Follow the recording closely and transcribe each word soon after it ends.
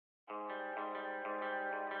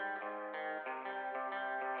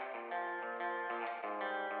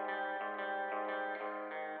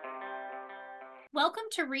Welcome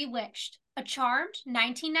to Rewitched, a charmed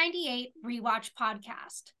 1998 rewatch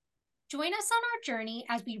podcast. Join us on our journey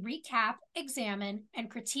as we recap, examine,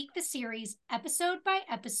 and critique the series episode by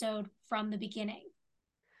episode from the beginning.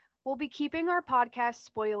 We'll be keeping our podcast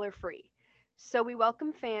spoiler free, so we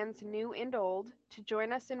welcome fans new and old to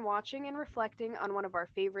join us in watching and reflecting on one of our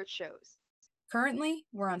favorite shows. Currently,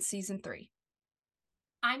 we're on season 3.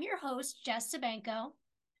 I'm your host, Jess Sabanko.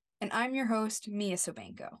 And I'm your host, Mia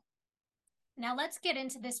Sobanko. Now let's get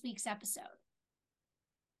into this week's episode.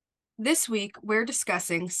 This week, we're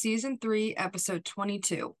discussing season 3, episode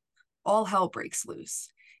 22, All Hell Breaks Loose.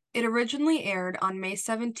 It originally aired on May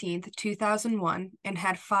 17th, 2001, and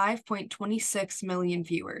had 5.26 million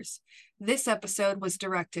viewers. This episode was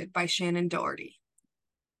directed by Shannon Doherty.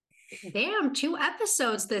 Damn, 2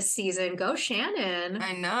 episodes this season. Go Shannon.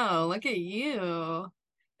 I know, look at you.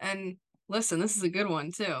 And listen, this is a good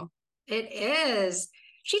one, too. It is.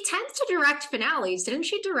 She tends to direct finales. Didn't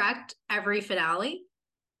she direct every finale?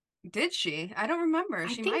 Did she? I don't remember.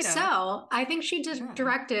 I think so. I think she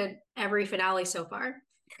directed every finale so far.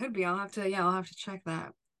 Could be. I'll have to check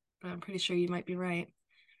that. But I'm pretty sure you might be right.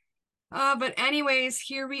 But anyways,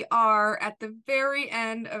 here we are at the very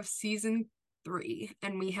end of season 3,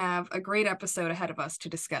 and we have a great episode ahead of us to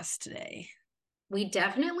discuss today. We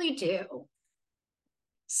definitely do.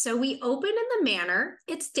 So we open in the manor.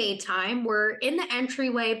 It's daytime. We're in the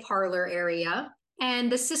entryway parlor area, and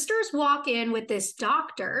the sisters walk in with this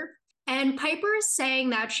doctor, and Piper is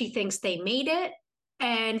saying that she thinks they made it,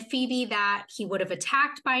 and Phoebe that he would have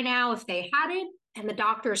attacked by now if they hadn't. And the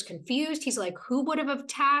doctor is confused. He's like, who would have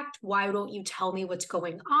attacked? Why don't you tell me what's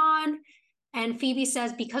going on? And Phoebe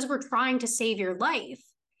says, because we're trying to save your life.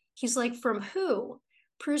 He's like, from who?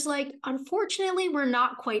 Prue's like, unfortunately, we're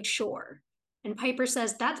not quite sure. And Piper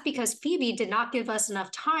says, that's because Phoebe did not give us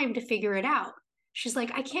enough time to figure it out. She's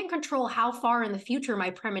like, I can't control how far in the future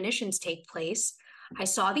my premonitions take place. I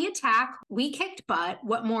saw the attack. We kicked butt.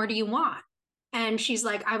 What more do you want? And she's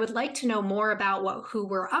like, I would like to know more about who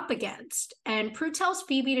we're up against. And Prue tells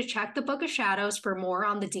Phoebe to check the Book of Shadows for more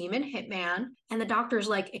on the demon hitman. And the doctor's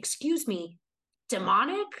like, excuse me,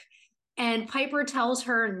 demonic? And Piper tells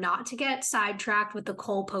her not to get sidetracked with the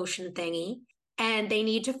cold potion thingy, and they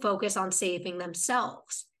need to focus on saving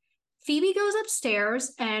themselves. Phoebe goes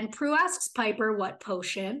upstairs, and Prue asks Piper what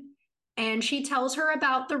potion, and she tells her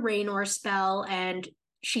about the Raynor spell, and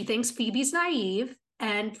she thinks Phoebe's naive.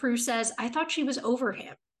 And Prue says, I thought she was over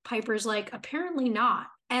him. Piper's like, apparently not.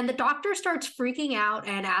 And the doctor starts freaking out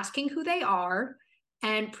and asking who they are.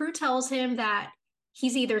 And Prue tells him that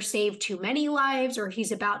he's either saved too many lives or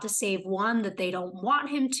he's about to save one that they don't want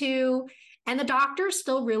him to. And the doctor's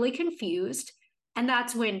still really confused. And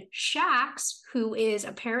that's when Shax, who is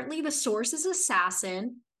apparently the Source's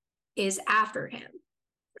assassin, is after him.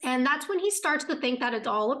 And that's when he starts to think that it's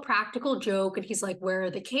all a practical joke. And he's like, where are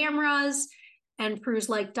the cameras? And Prue's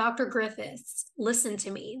like, Dr. Griffiths, listen to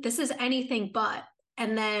me. This is anything but.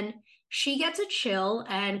 And then she gets a chill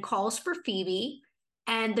and calls for Phoebe.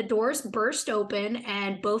 And the doors burst open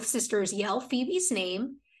and both sisters yell Phoebe's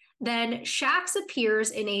name. Then Shax appears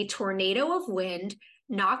in a tornado of wind,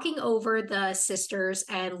 knocking over the sisters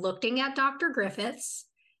and looking at Dr. Griffiths.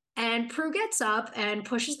 And Prue gets up and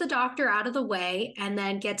pushes the doctor out of the way and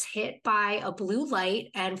then gets hit by a blue light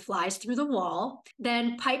and flies through the wall.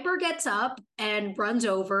 Then Piper gets up and runs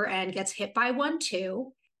over and gets hit by one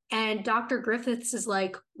too. And Dr. Griffiths is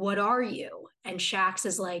like, what are you? And Shax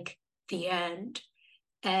is like, the end.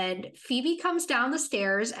 And Phoebe comes down the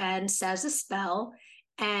stairs and says a spell.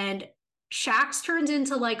 And Shax turns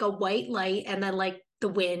into like a white light and then like the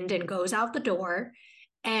wind and goes out the door.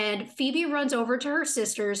 And Phoebe runs over to her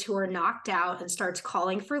sisters who are knocked out and starts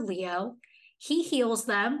calling for Leo. He heals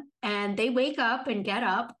them and they wake up and get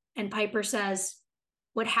up. And Piper says,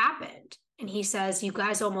 what happened? And he says, you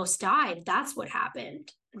guys almost died. That's what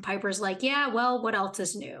happened. And Piper's like, yeah, well, what else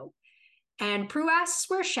is new? And Prue asks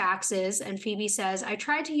where Shax is. And Phoebe says, I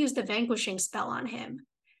tried to use the vanquishing spell on him,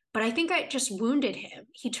 but I think I just wounded him.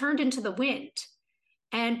 He turned into the wind.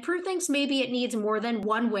 And Prue thinks maybe it needs more than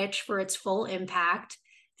one witch for its full impact,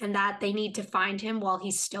 and that they need to find him while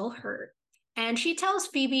he's still hurt. And she tells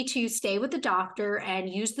Phoebe to stay with the doctor and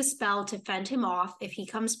use the spell to fend him off if he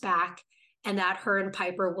comes back, and that her and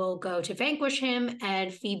Piper will go to vanquish him,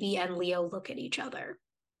 and Phoebe and Leo look at each other.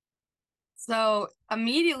 So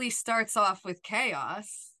immediately starts off with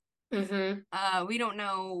chaos. Mm-hmm. We don't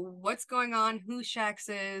know what's going on, who Shax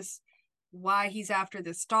is, why he's after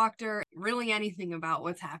this doctor, really anything about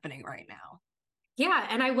what's happening right now. Yeah,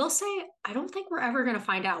 and I will say, I don't think we're ever going to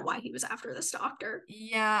find out why he was after this doctor.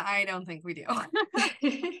 Yeah, I don't think we do.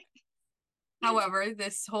 However,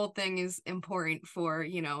 this whole thing is important for,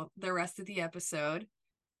 the rest of the episode.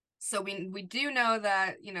 So we do know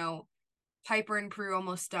that, Piper and Prue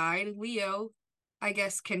almost died. Leo, I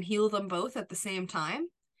guess, can heal them both at the same time,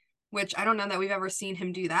 which I don't know that we've ever seen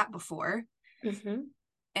him do that before. Mm-hmm.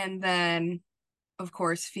 And then, of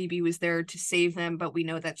course, Phoebe was there to save them, but we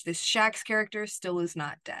know that this Shax character still is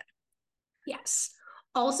not dead. Yes.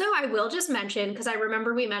 Also, I will just mention, because I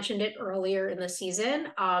remember we mentioned it earlier in the season,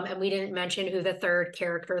 and we didn't mention who the third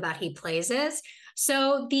character that he plays is.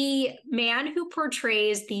 So the man who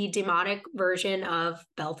portrays the demonic version of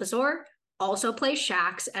Balthazar also plays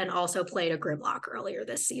Shax and also played a Grimlock earlier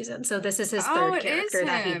this season. So this is his third character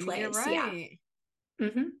that he plays. You're right. Yeah.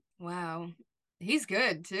 Mm-hmm. Wow. He's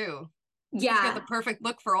good too. Yeah. He's got the perfect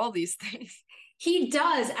look for all these things. He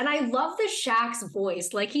does. And I love the Shax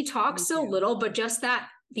voice. Like, he talks so little, but just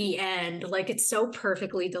the end, like, it's so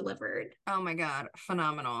perfectly delivered. Oh my God.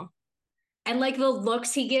 Phenomenal. And like the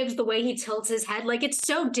looks he gives, the way he tilts his head, like, it's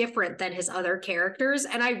so different than his other characters.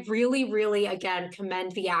 And I really, really, again,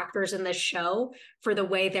 commend the actors in this show for the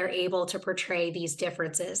way they're able to portray these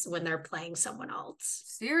differences when they're playing someone else.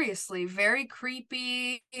 Seriously, very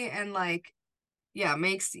creepy and like, yeah,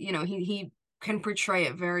 makes, he can portray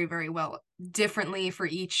it very, very well, differently for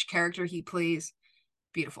each character he plays.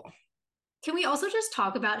 Beautiful. Can we also just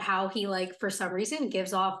talk about how he, like, for some reason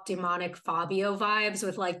gives off demonic Fabio vibes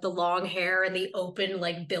with like the long hair and the open,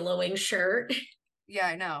 like, billowing shirt? Yeah,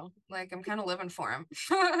 I know. Like, I'm kind of living for him.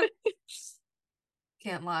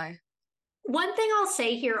 Can't lie. One thing I'll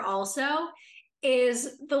say here also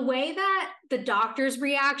is the way that the doctor's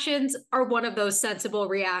reactions are one of those sensible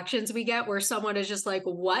reactions we get where someone is just like,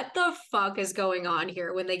 what the fuck is going on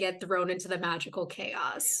here, when they get thrown into the magical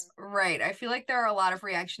chaos. Right. I feel like there are a lot of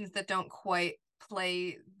reactions that don't quite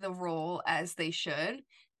play the role as they should.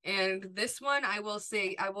 And this one, I will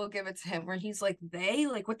say, I will give it to him, where he's like,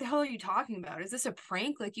 what the hell are you talking about? Is this a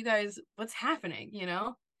prank? Like, you guys, what's happening,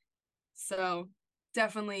 So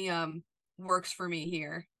definitely works for me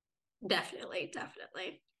here. Definitely.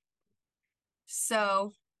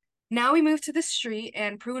 So now we move to the street,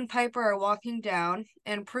 and Prue and Piper are walking down,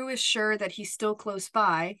 and Prue is sure that he's still close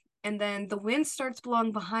by. And then the wind starts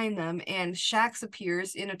blowing behind them, and Shax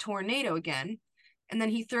appears in a tornado again. And then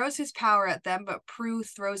he throws his power at them, but Prue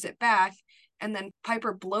throws it back. And then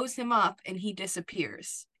Piper blows him up, and he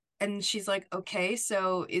disappears. And she's like, okay,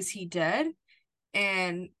 so is he dead?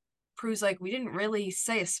 And Prue's like, we didn't really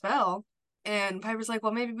say a spell. And Piper's like,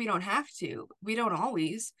 well, maybe we don't have to. We don't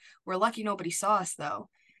always. We're lucky nobody saw us, though.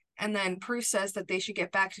 And then Prue says that they should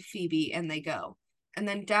get back to Phoebe, and they go. And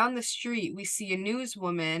then down the street, we see a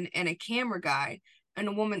newswoman and a camera guy. And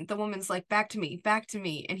the woman's like, back to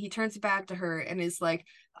me. And he turns back to her and is like,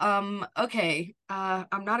 okay,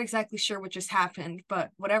 I'm not exactly sure what just happened, but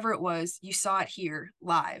whatever it was, you saw it here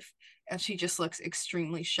live. And she just looks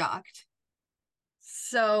extremely shocked.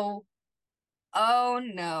 So, oh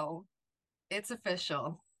no. It's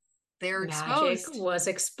official. They're exposed. Magic was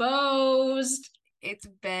exposed. It's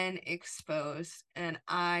been exposed, and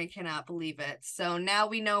I cannot believe it. So now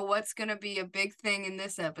we know what's going to be a big thing in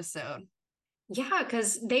this episode. Yeah,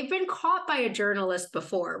 because they've been caught by a journalist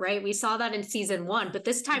before, right? We saw that in season 1, but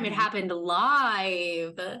this time it happened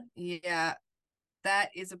live. Yeah, that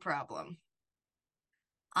is a problem.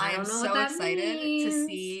 I am so excited to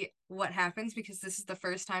see what happens, because this is the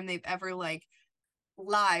first time they've ever, like,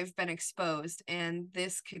 live been exposed, and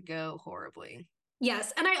this could go horribly.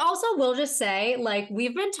 Yes, and I also will just say, like,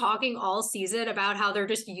 we've been talking all season about how they're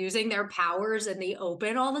just using their powers in the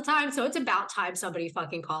open all the time, so it's about time somebody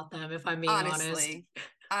fucking caught them, if I'm being honest. Honestly,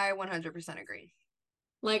 I 100% agree.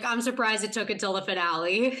 Like, I'm surprised it took until the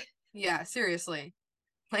finale. Yeah, seriously.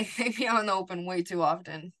 Like, they be out in the open way too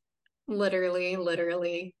often.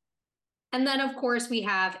 Literally. And then, of course, we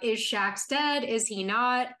have, is Shax dead? Is he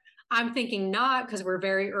not? I'm thinking not, because we're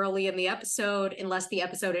very early in the episode, unless the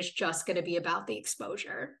episode is just going to be about the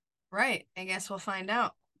exposure. Right. I guess we'll find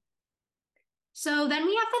out. So then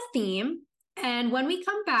we have the theme. And when we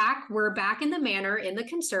come back, we're back in the manor in the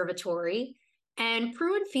conservatory. And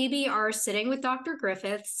Prue and Phoebe are sitting with Dr.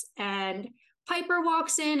 Griffiths. And Piper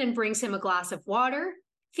walks in and brings him a glass of water.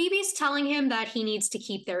 Phoebe's telling him that he needs to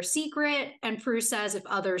keep their secret, and Prue says if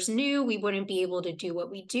others knew, we wouldn't be able to do what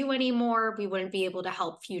we do anymore. We wouldn't be able to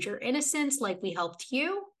help future innocents like we helped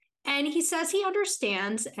you. And he says he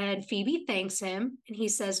understands, and Phoebe thanks him, and he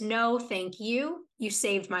says, no, thank you. You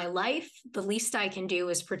saved my life. The least I can do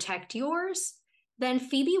is protect yours. Then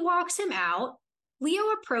Phoebe walks him out. Leo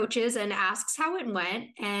approaches and asks how it went,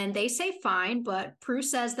 and they say fine, but Prue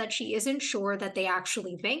says that she isn't sure that they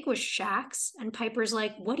actually vanquished Shax, and Piper's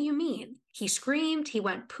like, what do you mean? He screamed, he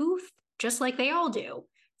went poof, just like they all do.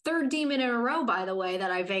 Third demon in a row, by the way,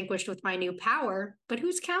 that I vanquished with my new power, but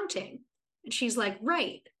who's counting? And she's like,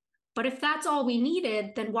 right. But if that's all we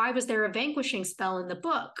needed, then why was there a vanquishing spell in the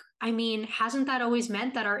book? I mean, hasn't that always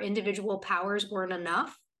meant that our individual powers weren't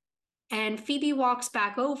enough? And Phoebe walks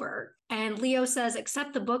back over, and Leo says,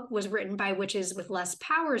 except the book was written by witches with less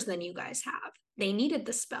powers than you guys have. They needed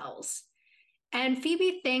the spells. And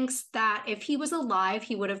Phoebe thinks that if he was alive,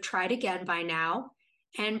 he would have tried again by now.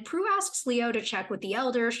 And Prue asks Leo to check with the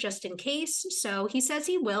elders just in case. So he says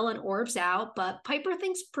he will and orbs out, but Piper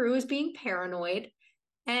thinks Prue is being paranoid.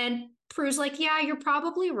 And Prue's like, yeah, you're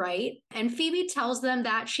probably right. And Phoebe tells them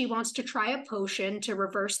that she wants to try a potion to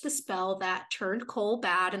reverse the spell that turned Cole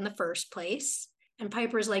bad in the first place. And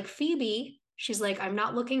Piper's like, Phoebe, she's like, I'm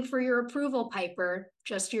not looking for your approval, Piper,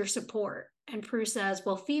 just your support. And Prue says,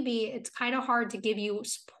 well, Phoebe, it's kind of hard to give you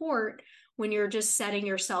support when you're just setting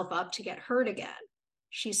yourself up to get hurt again.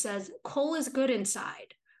 She says, Cole is good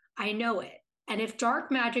inside. I know it. And if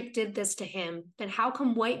dark magic did this to him, then how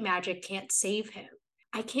come white magic can't save him?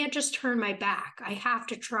 I can't just turn my back. I have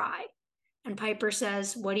to try. And Piper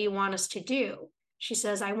says, what do you want us to do? She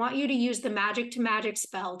says, I want you to use the magic to magic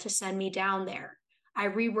spell to send me down there. I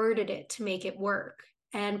reworded it to make it work.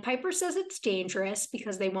 And Piper says it's dangerous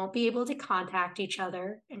because they won't be able to contact each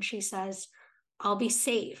other. And she says, I'll be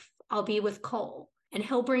safe. I'll be with Cole. And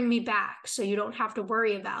he'll bring me back, so you don't have to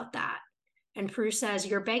worry about that. And Prue says,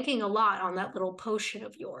 you're banking a lot on that little potion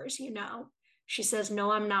of yours, you know. She says,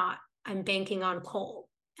 no, I'm not. I'm banking on Cole.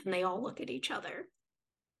 And they all look at each other.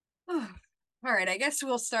 All right, I guess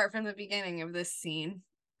we'll start from the beginning of this scene.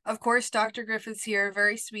 Of course, Dr. Griffith's here.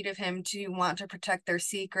 Very sweet of him to want to protect their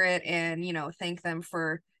secret and, you know, thank them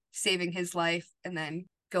for saving his life and then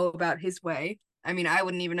go about his way. I mean, I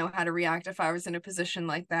wouldn't even know how to react if I was in a position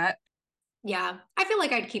like that. Yeah, I feel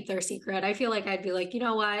like I'd keep their secret. I feel like I'd be like, you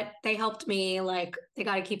know what? They helped me. Like, they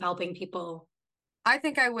got to keep helping people. I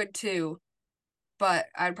think I would too, but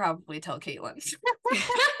I'd probably tell Caitlin.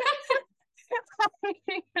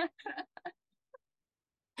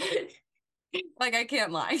 Like, I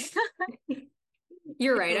can't lie.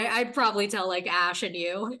 You're right. I'd probably tell like Ash and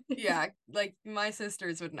you. Yeah, like my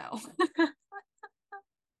sisters would know.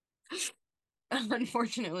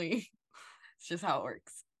 Unfortunately, it's just how it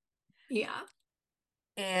works. Yeah.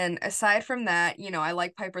 And aside from that, you know, I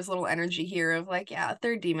like Piper's little energy here of like, yeah,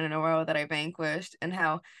 third demon in a row that I vanquished, and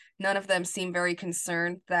how none of them seem very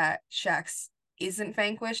concerned that Shax isn't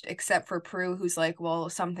vanquished, except for Prue, who's like, well,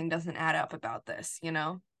 something doesn't add up about this, you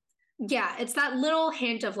know? Yeah, it's that little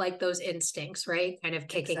hint of like those instincts, right? Kind of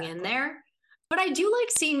kicking in Exactly. there. But I do like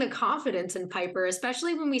seeing the confidence in Piper,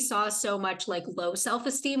 especially when we saw so much like low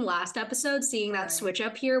self-esteem last episode, seeing that Right. switch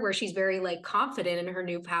up here where she's very like confident in her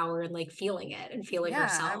new power and like feeling it and feeling Yeah,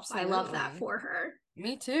 herself. I love that absolutely. for her.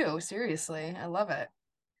 Me too, seriously. I love it.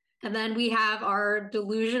 And then we have our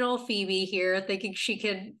delusional Phoebe here thinking she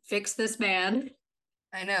can fix this man.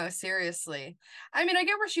 I know, seriously. I mean, I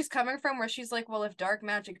get where she's coming from, where she's like, well, if dark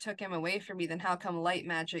magic took him away from me, then how come light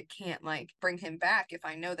magic can't, like, bring him back if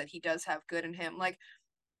I know that he does have good in him? Like,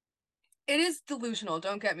 it is delusional,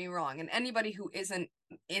 don't get me wrong. And anybody who isn't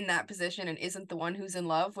in that position and isn't the one who's in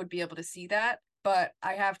love would be able to see that. But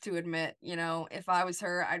I have to admit, you know, if I was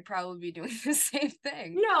her, I'd probably be doing the same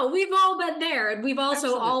thing. No, we've all been there. And we've also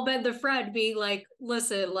Absolutely. all been the friend being like,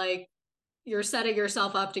 listen, like, you're setting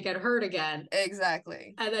yourself up to get hurt again.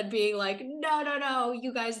 Exactly. And then being like, no,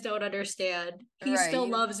 you guys don't understand. He still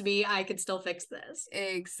loves me. I can still fix this.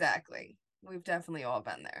 Exactly. We've definitely all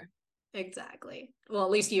been there. Exactly. Well, at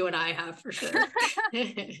least you and I have for sure.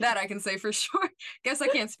 That I can say for sure. Guess I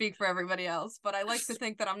can't speak for everybody else, but I like to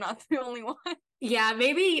think that I'm not the only one. Yeah,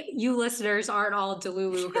 maybe you listeners aren't all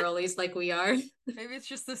Delulu girlies like we are. Maybe it's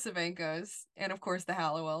just the Savankos and of course the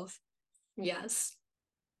Halliwells. Yes.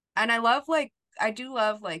 And I do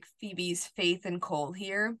love like Phoebe's faith in Cole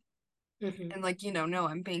here. Mm-hmm. And like, you know, no,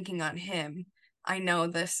 I'm banking on him. I know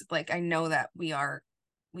this, like, I know that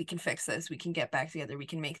we can fix this. We can get back together. We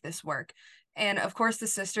can make this work. And of course, the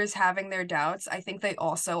sisters having their doubts, I think they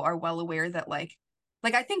also are well aware that like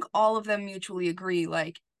I think all of them mutually agree,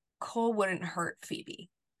 like, Cole wouldn't hurt Phoebe.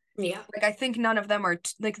 Yeah. Like, I think none of them are,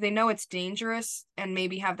 like, they know it's dangerous and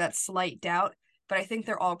maybe have that slight doubt, but I think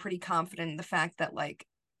they're all pretty confident in the fact that, like,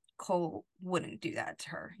 Cole wouldn't do that to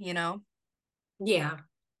her, you know? Yeah.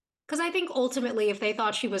 Because I think ultimately, if they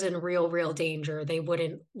thought she was in real danger, they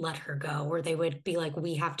wouldn't let her go, or they would be like,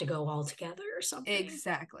 we have to go all together or something.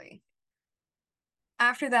 Exactly.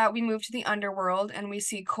 After that, we move to the underworld and we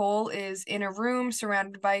see Cole is in a room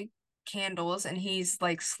surrounded by candles and he's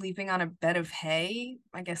like sleeping on a bed of hay.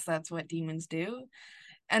 I guess that's what demons do.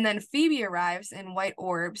 And then Phoebe arrives in white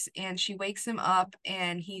orbs and she wakes him up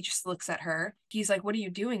and he just looks at her. He's like, "What are you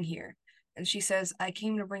doing here?" And she says, "I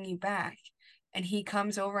came to bring you back." And he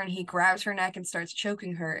comes over and he grabs her neck and starts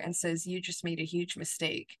choking her and says, "You just made a huge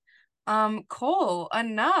mistake." Cole,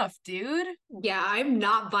 enough, dude. Yeah, I'm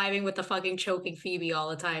not vibing with the fucking choking Phoebe all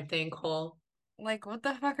the time thing, Cole. Like, what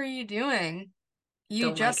the fuck are you doing? You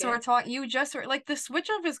Don't just like were it. talking. You just were like the switch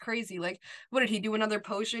up is crazy. Like, what did he do? Another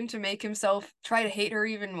potion to make himself try to hate her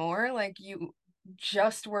even more? Like, you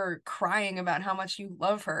just were crying about how much you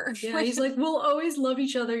love her. Yeah, he's like, we'll always love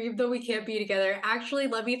each other even though we can't be together. Actually,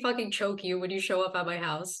 let me fucking choke you when you show up at my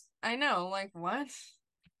house. I know. Like, what?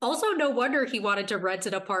 Also, no wonder he wanted to rent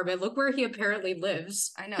an apartment. Look where he apparently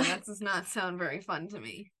lives. I know that does not sound very fun to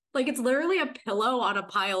me. Like, it's literally a pillow on a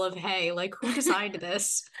pile of hay. Like, who designed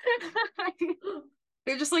this?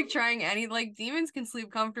 They're just like trying any like demons can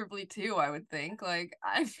sleep comfortably too, I would think. Like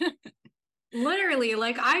I Literally,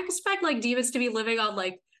 like, I expect, like, demons to be living on,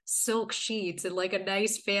 like, silk sheets and, like, a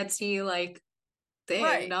nice fancy, like, thing,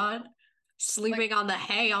 Right. not sleeping on the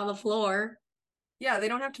hay on the floor. Yeah, they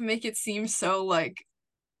don't have to make it seem so like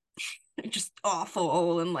just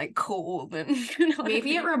awful and like cold and you know what I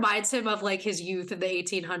Maybe it mean? reminds him of, like, his youth in the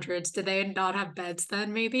 1800s. Did they not have beds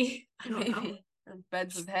then, maybe? I don't know. Maybe. Or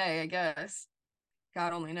beds of hay, I guess.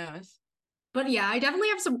 God only knows. But yeah, I definitely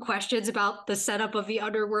have some questions about the setup of the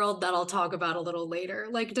underworld that I'll talk about a little later.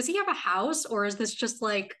 Like, does he have a house or is this just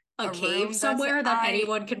like a A cave room that's somewhere that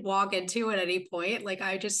anyone could walk into at any point? Like,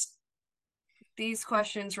 I just. These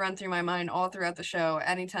questions run through my mind all throughout the show,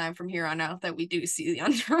 anytime from here on out that we do see the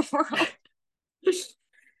underworld.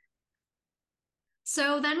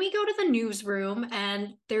 So then we go to the newsroom,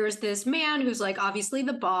 and there's this man who's like obviously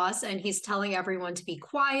the boss, and he's telling everyone to be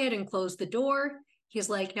quiet and close the door. He's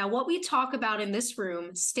like, now what we talk about in this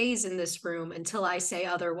room stays in this room until I say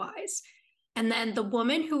otherwise. And then the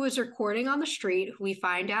woman who was recording on the street, who we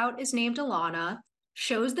find out is named Alana,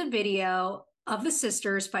 shows the video of the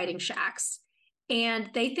sisters fighting Shax. And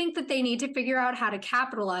they think that they need to figure out how to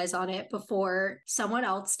capitalize on it before someone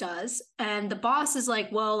else does. And the boss is like,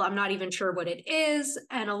 well, I'm not even sure what it is.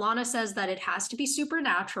 And Alana says that it has to be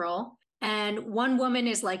supernatural. And one woman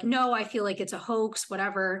is like, no, I feel like it's a hoax,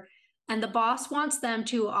 whatever. And the boss wants them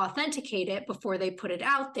to authenticate it before they put it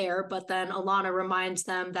out there. But then Alana reminds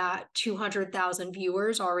them that 200,000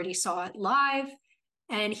 viewers already saw it live.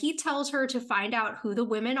 And he tells her to find out who the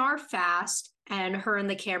women are fast. And her and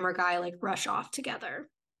the camera guy like rush off together.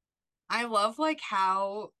 I love like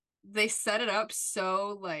how they set it up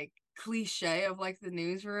so like cliche of like the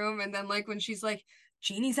newsroom, and then like when she's like,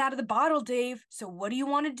 "Genie's out of the bottle, Dave, so what do you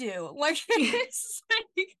want to do?" Like it's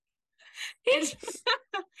like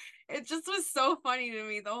it just was so funny to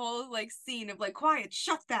me, the whole like scene of like, "Quiet,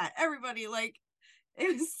 shut that, everybody," like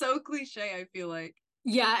it was so cliche, I feel like.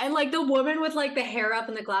 Yeah, and like the woman with like the hair up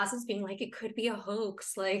and the glasses being like, it could be a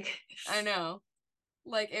hoax. Like, I know.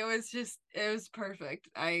 Like it was perfect.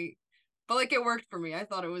 But like it worked for me. I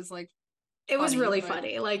thought it was like it was funny, really but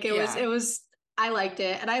funny. Like yeah. it was I liked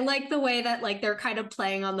it. And I like the way that like they're kind of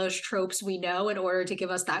playing on those tropes we know in order to give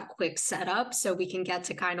us that quick setup so we can get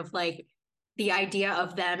to kind of like the idea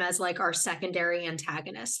of them as like our secondary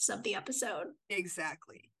antagonists of the episode.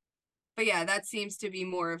 Exactly. But yeah, that seems to be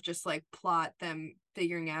more of just like plot, them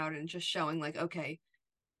figuring out and just showing like, okay,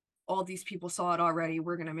 all these people saw it already.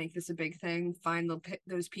 We're going to make this a big thing, find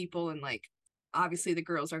those people, and like obviously the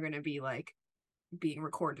girls are going to be like being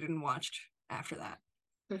recorded and watched after that.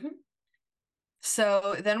 Mm-hmm.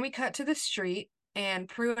 So then we cut to the street, and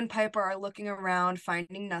Prue and Piper are looking around,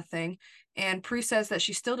 finding nothing. And Prue says that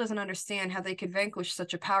she still doesn't understand how they could vanquish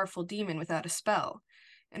such a powerful demon without a spell.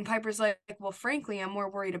 And Piper's like, well, frankly, I'm more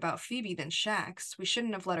worried about Phoebe than Shax. We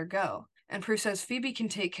shouldn't have let her go. And Prue says Phoebe can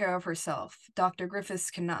take care of herself. Dr. Griffiths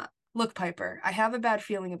cannot. Look, Piper, I have a bad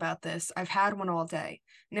feeling about this. I've had one all day.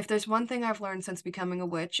 And if there's one thing I've learned since becoming a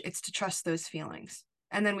witch, it's to trust those feelings.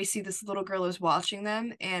 And then we see this little girl is watching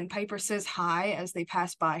them, and Piper says hi as they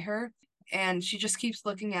pass by her. And she just keeps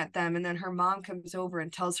looking at them. And then her mom comes over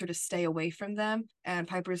and tells her to stay away from them. And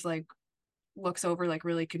Piper's like, looks over like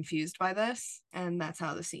really confused by this. And that's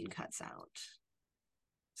how the scene cuts out.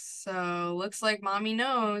 So looks like mommy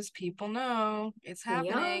knows. People know. It's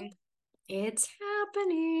happening. Yep, it's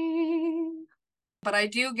happening. But I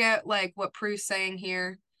do get like what Prue's saying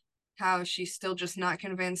here, how she's still just not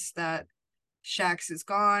convinced that Shax is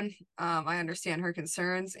gone. I understand her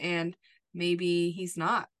concerns, and maybe he's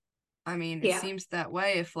not. I mean, it seems that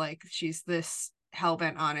way. If like she's this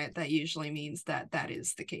hellbent on it, that usually means that that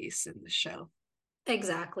is the case in the show.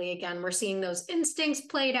 Exactly. Again, we're seeing those instincts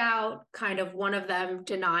played out, kind of one of them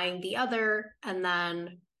denying the other, and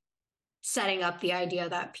then setting up the idea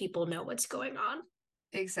that people know what's going on.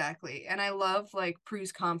 Exactly. And I love like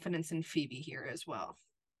Prue's confidence in Phoebe here as well.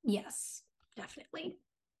 Yes, definitely.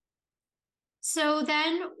 So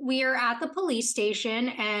then we're at the police station,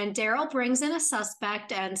 and Daryl brings in a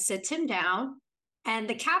suspect and sits him down. And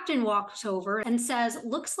the captain walks over and says,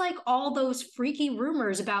 "Looks like all those freaky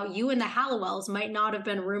rumors about you and the Hallowells might not have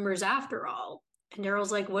been rumors after all." And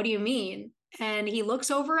Daryl's like, "What do you mean?" And he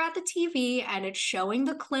looks over at the TV, and it's showing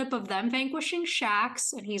the clip of them vanquishing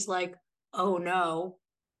Shax. And he's like, "Oh no."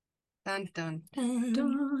 Dun, dun, dun.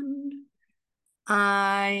 Dun.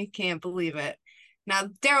 I can't believe it. Now,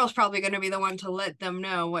 Daryl's probably going to be the one to let them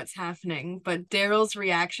know what's happening, but Daryl's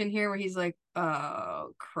reaction here where he's like, oh,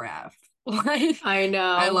 crap. Like, I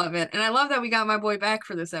know. I love it. And I love that we got my boy back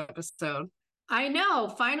for this episode. I know.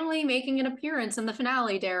 Finally making an appearance in the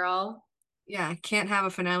finale, Daryl. Yeah, can't have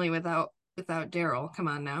a finale without Daryl. Come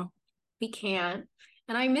on now. We can't.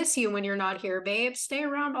 And I miss you when you're not here, babe. Stay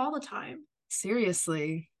around all the time.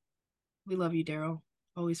 Seriously. We love you, Daryl.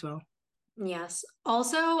 Always will. Yes.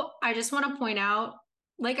 Also, I just want to point out,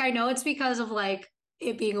 like, I know it's because of like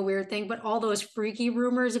it being a weird thing, but all those freaky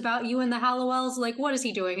rumors about you and the Hallowells, like, what is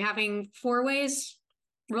he doing? Having four ways?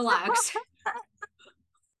 Relax.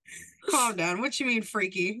 Calm down. What you mean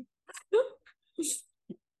freaky?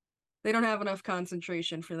 They don't have enough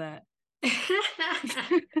concentration for that.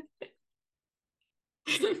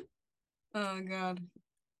 Oh, God.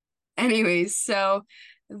 Anyways, so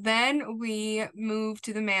then we move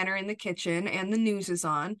to the manor in the kitchen, and the news is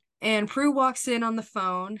on. And Prue walks in on the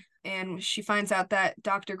phone, and she finds out that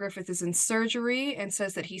Dr. Griffith is in surgery and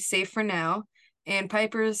says that he's safe for now. And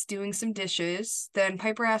Piper's doing some dishes. Then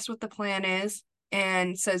Piper asks what the plan is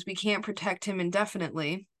and says we can't protect him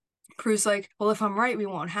indefinitely. Prue's like, well, if I'm right, we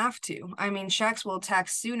won't have to. I mean, Shax will attack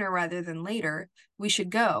sooner rather than later. We should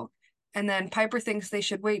go. And then Piper thinks they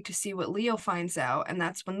should wait to see what Leo finds out, and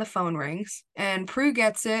that's when the phone rings. And Prue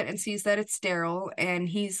gets it and sees that it's Daryl, and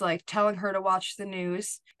he's like telling her to watch the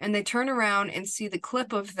news. And they turn around and see the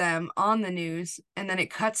clip of them on the news, and then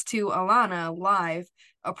it cuts to Alana live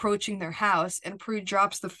approaching their house, and Prue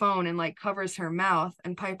drops the phone and like covers her mouth,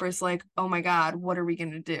 and Piper's like, oh my God, what are we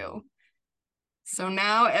gonna do? So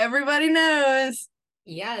now everybody knows.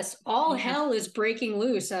 Yes, all hell is breaking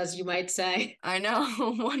loose, as you might say. I know.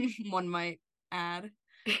 one might add.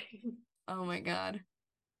 Oh my God.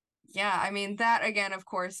 Yeah, I mean, that again, of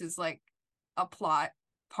course, is like a plot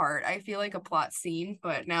part. I feel like a plot scene,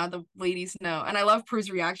 but now the ladies know. And I love Prue's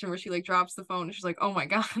reaction where she like drops the phone and she's like, oh my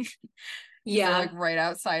God. Yeah. They're like right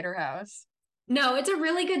outside her house. No, it's a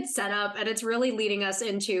really good setup, and it's really leading us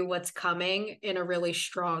into what's coming in a really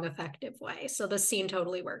strong, effective way. So the scene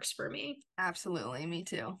totally works for me. Absolutely, me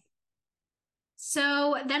too.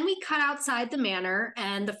 So then we cut outside the manor,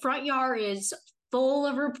 and the front yard is full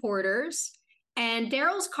of reporters. And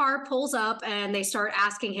Daryl's car pulls up, and they start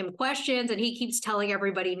asking him questions, and he keeps telling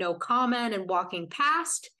everybody no comment and walking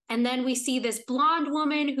past. And then we see this blonde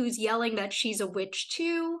woman who's yelling that she's a witch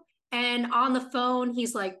too. And on the phone,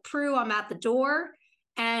 he's like, Prue, I'm at the door.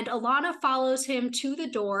 And Alana follows him to the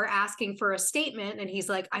door asking for a statement. And he's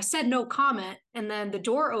like, I said no comment. And then the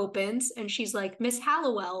door opens and she's like, Miss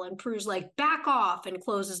Hallowell. And Prue's like, back off, and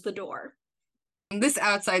closes the door. This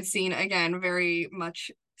outside scene, again, very much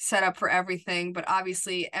set up for everything. But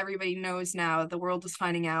obviously, everybody knows now the world is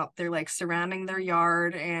finding out. They're like surrounding their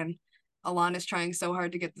yard, and Alana's trying so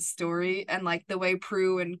hard to get the story. And like the way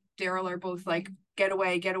Prue and Daryl are both like, get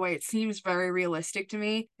away, it seems very realistic to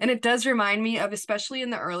me. And it does remind me of, especially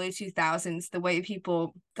in the early 2000s, the way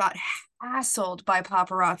people got hassled by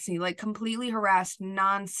paparazzi, like completely harassed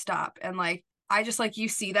nonstop. And like, I just like, you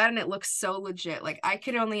see that and it looks so legit. Like I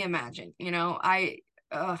could only imagine, you know, I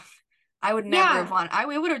would never have wanted,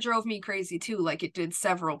 it would have drove me crazy too, like it did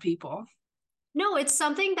several people. No, it's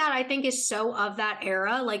something that I think is so of that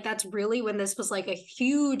era. Like that's really when this was like a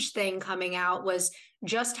huge thing coming out, was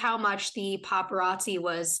just how much the paparazzi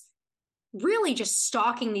was really just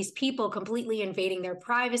stalking these people, completely invading their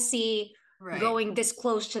privacy, going this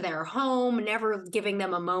close to their home, never giving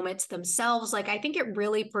them a moment to themselves. Like I think it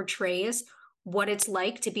really portrays what it's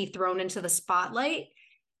like to be thrown into the spotlight.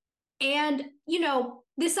 And, you know,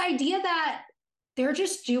 this idea that they're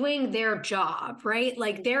just doing their job, right?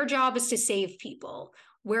 Like their job is to save people,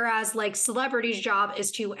 whereas like celebrities' job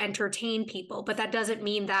is to entertain people. But that doesn't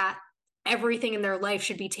mean that everything in their life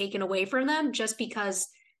should be taken away from them just because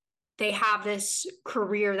they have this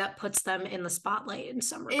career that puts them in the spotlight in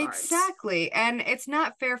some regards. Exactly. And it's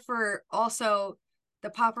not fair for also the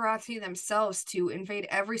paparazzi themselves to invade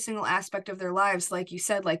every single aspect of their lives. Like you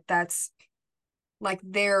said, like that's like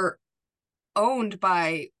they're owned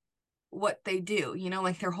by what they do, you know,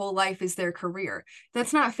 like their whole life is their career.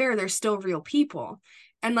 That's not fair. They're still real people.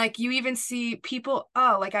 And like you even see people,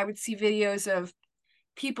 like I would see videos of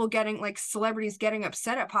people getting, like, celebrities getting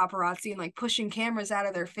upset at paparazzi and like pushing cameras out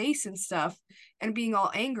of their face and stuff and being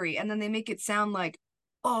all angry, and then they make it sound like,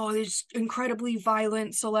 oh, this incredibly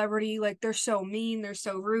violent celebrity, like they're so mean, they're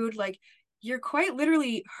so rude. Like, you're quite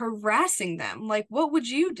literally harassing them. Like, what would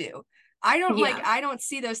you do? Yeah. I don't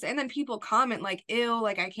see those. And then people comment like, ill,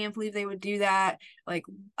 like, I can't believe they would do that. Like,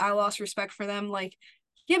 I lost respect for them. Like,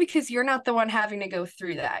 yeah, because you're not the one having to go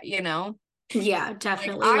through that, you know? Yeah, Like,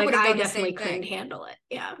 definitely. I Like would have I done the definitely same couldn't thing. handle it.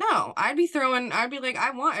 Yeah. No, I'd be like,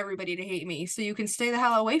 I want everybody to hate me so you can stay the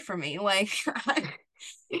hell away from me. Like,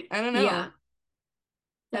 I don't know. Yeah,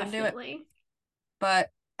 Couldn't do it. definitely. But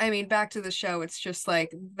I mean, back to the show, it's just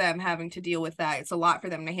like them having to deal with that. It's a lot for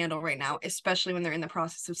them to handle right now, especially when they're in the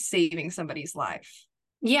process of saving somebody's life.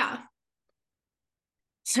 Yeah.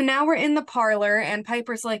 So now we're in the parlor, and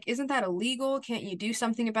Piper's like, isn't that illegal? Can't you do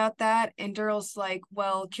something about that? And Daryl's like,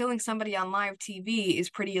 well, killing somebody on live TV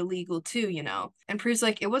is pretty illegal too, you know? And Prue's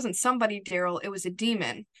like, it wasn't somebody, Daryl, it was a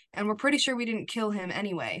demon. And we're pretty sure we didn't kill him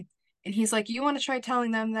anyway. And he's like, you want to try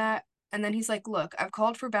telling them that? And then he's like, look, I've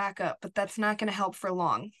called for backup, but that's not going to help for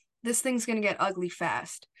long. This thing's going to get ugly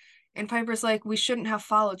fast. And Piper's like, we shouldn't have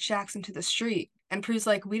followed Shax into the street. And Prue's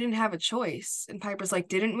like, we didn't have a choice. And Piper's like,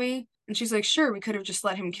 didn't we? And she's like, sure, we could have just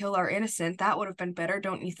let him kill our innocent. That would have been better,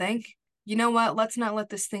 don't you think? You know what? Let's not let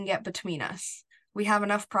this thing get between us. We have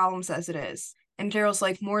enough problems as it is. And Daryl's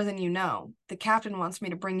like, more than you know. The captain wants me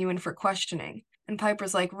to bring you in for questioning. And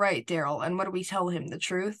Piper's like, right, Daryl. And what do we tell him? The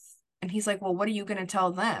truth? And he's like, well, what are you going to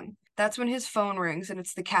tell them? That's when his phone rings and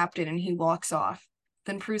it's the captain and he walks off.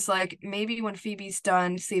 Then Prue's like, maybe when Phoebe's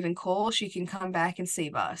done saving Cole, she can come back and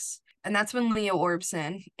save us. And that's when Leo orbs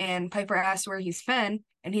in, and Piper asks where he's been,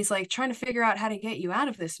 and he's like, trying to figure out how to get you out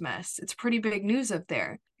of this mess. It's pretty big news up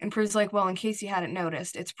there. And Prue's like, well, in case you hadn't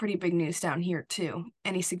noticed, it's pretty big news down here too.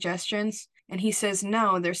 Any suggestions? And he says,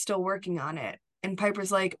 no, they're still working on it. And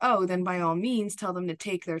Piper's like, oh, then by all means, tell them to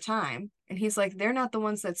take their time. And he's like, they're not the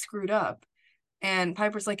ones that screwed up. And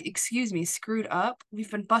Piper's like, excuse me, screwed up? We've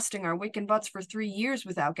been busting our wicked butts for 3 years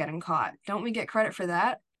without getting caught. Don't we get credit for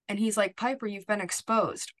that? And he's like, Piper, you've been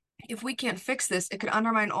exposed. If we can't fix this, it could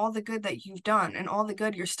undermine all the good that you've done and all the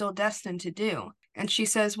good you're still destined to do. And she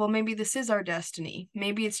says, well, maybe this is our destiny.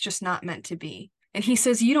 Maybe it's just not meant to be. And he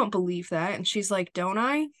says, you don't believe that. And she's like, don't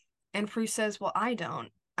I? And Prue says, well, I don't.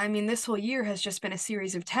 I mean, this whole year has just been a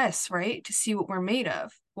series of tests, right? To see what we're made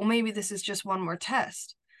of. Well, maybe this is just one more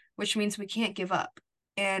test, which means we can't give up.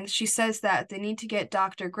 And she says that they need to get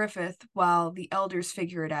Dr. Griffith while the elders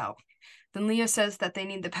figure it out. Then Leo says that they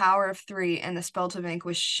need the power of 3 and the spell to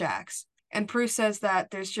vanquish Shax. And Prue says that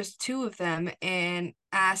there's just 2 of them and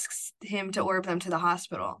asks him to orb them to the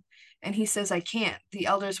hospital. And he says, I can't. The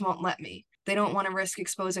elders won't let me. They don't want to risk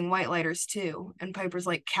exposing Whitelighters too. And Piper's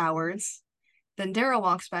like, cowards. Then Daryl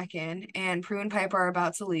walks back in, and Prue and Piper are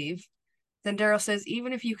about to leave. Then Daryl says,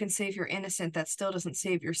 even if you can save your innocent, that still doesn't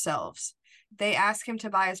save yourselves. They ask him to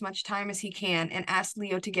buy as much time as he can and ask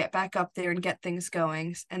Leo to get back up there and get things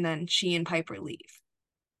going, and then she and Piper leave.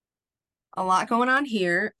 A lot going on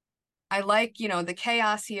here. I like, the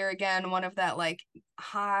chaos here again, one of that like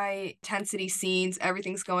high intensity scenes,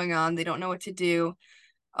 everything's going on, they don't know what to do.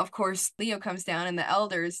 Of course, Leo comes down and the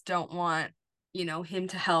elders don't want, him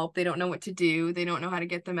to help. They don't know what to do. They don't know how to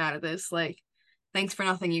get them out of this. Like, thanks for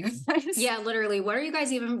nothing, you guys. Yeah, literally. What are you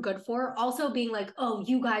guys even good for? Also being like, oh,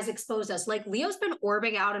 you guys exposed us. Like, Leo's been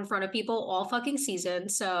orbing out in front of people all fucking season,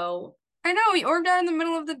 so. I know, he orbed out in the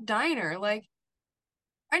middle of the diner. Like,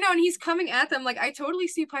 I know, and he's coming at them. Like, I totally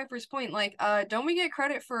see Piper's point. Like, don't we get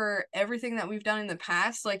credit for everything that we've done in the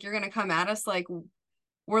past? Like, you're gonna come at us like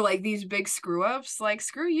we're like these big screw-ups? Like,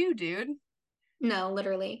 screw you, dude. No,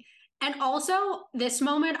 literally. And also, this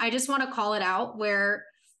moment, I just want to call it out where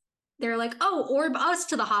they're like, oh, orb us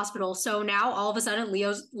to the hospital. So now all of a sudden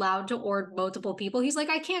Leo's allowed to orb multiple people. He's like,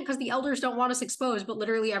 I can't because the elders don't want us exposed. But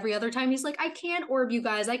literally every other time he's like, I can't orb you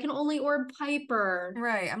guys. I can only orb Piper.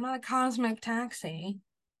 Right. I'm not a cosmic taxi.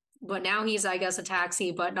 But now he's, I guess, a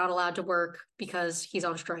taxi, but not allowed to work because he's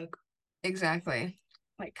on strike. Exactly.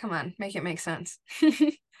 Like, come on, make it make sense.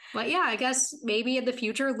 But yeah, I guess maybe in the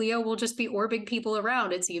future, Leo will just be orbiting people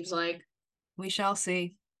around, it seems like. We shall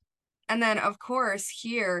see. And then, of course,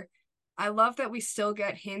 here, I love that we still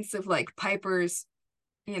get hints of like Piper's,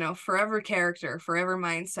 forever character, forever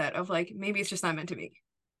mindset of like, maybe it's just not meant to be.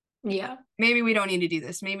 Yeah. Maybe we don't need to do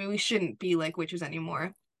this. Maybe we shouldn't be like witches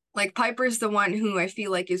anymore. Like, Piper's the one who I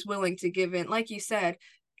feel like is willing to give in, like you said,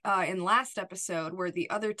 in last episode, where the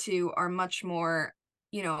other 2 are much more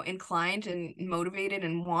inclined and motivated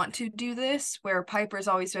and want to do this, where Piper's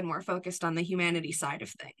always been more focused on the humanity side of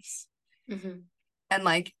things. Mm-hmm. And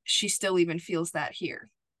like she still even feels that here.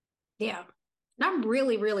 Yeah. And I'm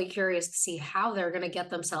really, really curious to see how they're going to get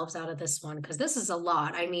themselves out of this one, because this is a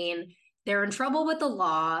lot. I mean, they're in trouble with the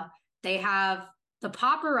law. They have the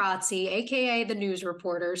paparazzi, aka the news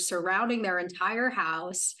reporters, surrounding their entire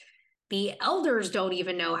house. The elders don't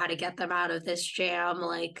even know how to get them out of this jam.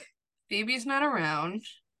 Like, Phoebe's not around.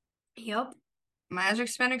 yep.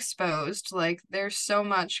 Magic's been exposed. Like, there's so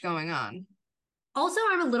much going on. Also,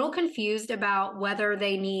 I'm a little confused about whether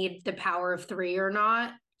they need the power of 3 or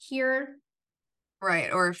not here.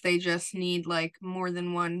 Right, or if they just need like more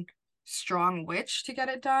than one strong witch to get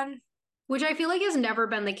it done. Which I feel like has never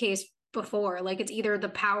been the case before. Like, it's either the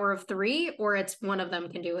power of 3 or it's one of them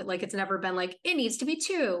can do it. Like, it's never been like, it needs to be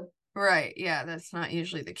 2. Right, yeah, that's not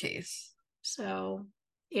usually the case. So,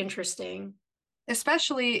 interesting.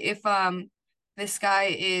 Especially if this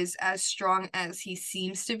guy is as strong as he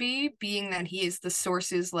seems to be, being that he is the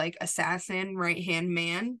source's like assassin, right-hand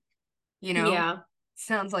man, Yeah.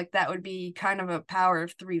 Sounds like that would be kind of a power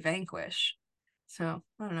of 3 vanquish. So,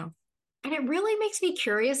 I don't know. And it really makes me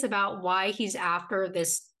curious about why he's after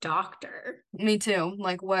this doctor. Me too.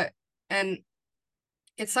 Like what? And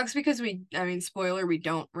it sucks because spoiler, we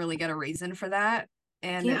don't really get a reason for that.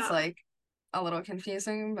 And it's Yeah. like a little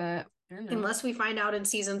confusing, but I don't know. Unless we find out in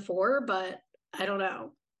season 4, but I don't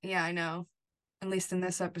know. Yeah, I know. At least in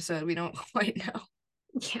this episode, we don't quite know.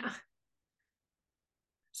 Yeah.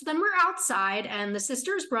 So then we're outside, and the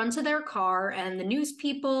sisters run to their car, and the news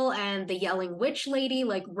people and the yelling witch lady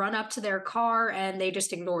like run up to their car, and they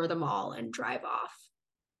just ignore them all and drive off.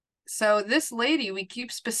 So this lady, we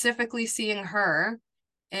keep specifically seeing her,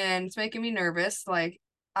 and it's making me nervous. Like,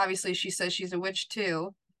 obviously, she says she's a witch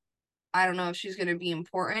too. I don't know if she's going to be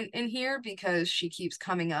important in here because she keeps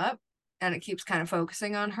coming up and it keeps kind of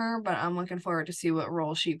focusing on her, but I'm looking forward to see what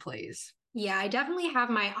role she plays. Yeah, I definitely have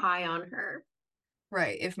my eye on her.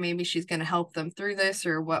 Right, if maybe she's going to help them through this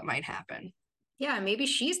or what might happen. Yeah, maybe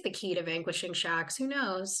she's the key to vanquishing Shax. Who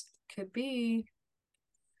knows? Could be.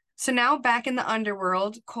 So now back in the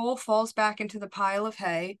underworld, Cole falls back into the pile of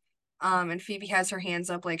hay, and Phoebe has her hands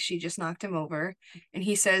up like she just knocked him over. And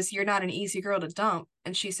he says, "You're not an easy girl to dump."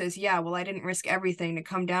 And she says, "Yeah, well, I didn't risk everything to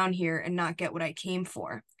come down here and not get what I came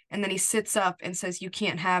for." And then he sits up and says, "You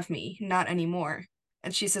can't have me, not anymore."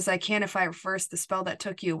 And she says, "I can if I reverse the spell that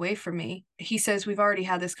took you away from me." He says, "We've already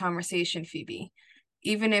had this conversation, Phoebe.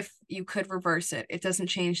 Even if you could reverse it, it doesn't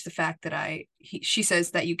change the fact that she says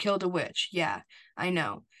that you killed a witch. Yeah, I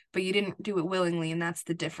know. But you didn't do it willingly, and that's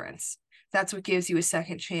the difference. That's what gives you a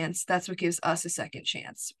second chance. That's what gives us a second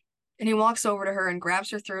chance." And he walks over to her and grabs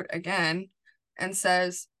her throat again and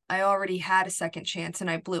says, "I already had a second chance and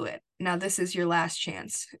I blew it. Now this is your last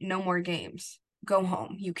chance. No more games. Go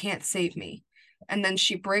home. You can't save me." And then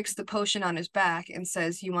she breaks the potion on his back and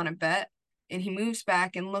says, "You want to bet?" And he moves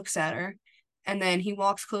back and looks at her. And then he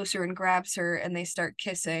walks closer and grabs her and they start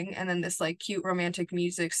kissing. And then this like cute romantic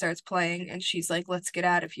music starts playing and she's like, "Let's get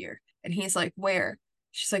out of here." And he's like, "Where?"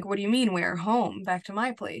 She's like, "What do you mean where? Home, back to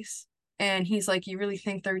my place." And he's like, "You really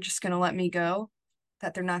think they're just going to let me go?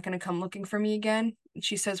 That they're not going to come looking for me again?" And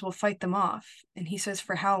she says, "We'll fight them off." And he says,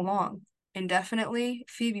 "For how long?" "Indefinitely.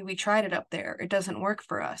 Phoebe, we tried it up there. It doesn't work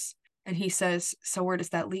for us." And he says, "So where does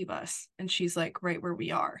that leave us?" And she's like, "Right where we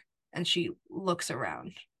are." And she looks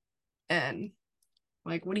around. And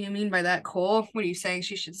like, what do you mean by that, Cole? What are you saying?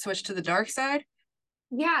 She should switch to the dark side?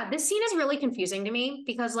 Yeah, this scene is really confusing to me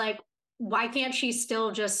because, like, why can't she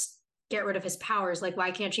still just get rid of his powers? Like,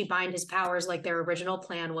 why can't she bind his powers like their original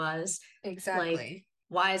plan was? Exactly. Like,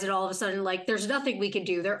 why is it all of a sudden like, there's nothing we can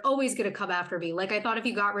do? They're always going to come after me. Like, I thought if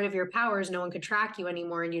you got rid of your powers, no one could track you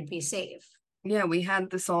anymore and you'd be safe. Yeah, we had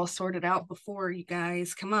this all sorted out before, you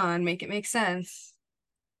guys. Come on, make it make sense.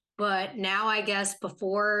 But now I guess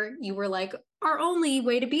before you were like, our only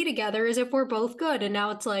way to be together is if we're both good. And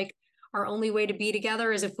now it's like, our only way to be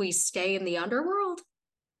together is if we stay in the underworld.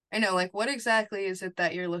 I know, like, what exactly is it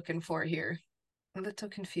that you're looking for here? A little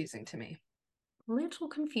confusing to me. A little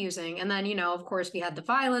confusing. And then, of course, we had the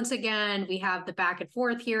violence again. We have the back and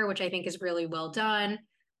forth here, which I think is really well done.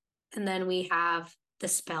 And then we have the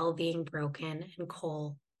spell being broken and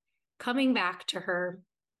Cole coming back to her.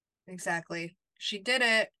 Exactly. She did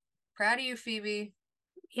it. Proud of you, Phoebe.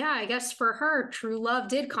 Yeah, I guess for her, true love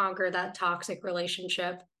did conquer that toxic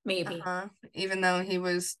relationship, maybe. Even though he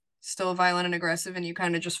was still violent and aggressive and you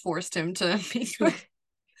kind of just forced him to be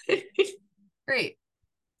good. Great.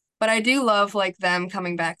 But I do love like them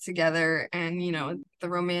coming back together and, the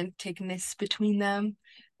romanticness between them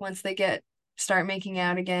once they start making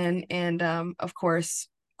out again. And of course,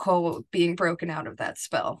 Cole being broken out of that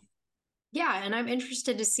spell. Yeah, and I'm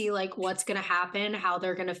interested to see like what's going to happen, how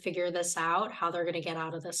they're going to figure this out, how they're going to get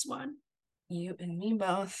out of this one. You and me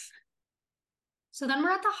both. So then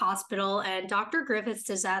we're at the hospital, and Dr. Griffiths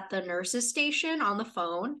is at the nurse's station on the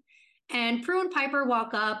phone. And Prue and Piper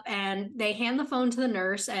walk up and they hand the phone to the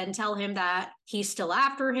nurse and tell him that he's still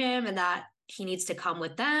after him and that he needs to come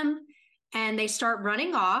with them. And they start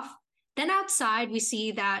running off. Then outside, we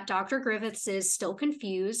see that Dr. Griffiths is still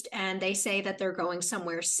confused, and they say that they're going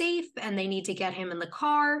somewhere safe and they need to get him in the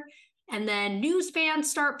car. And then news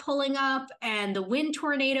vans start pulling up, and the wind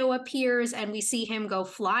tornado appears, and we see him go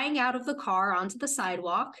flying out of the car onto the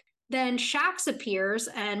sidewalk. Then Shax appears,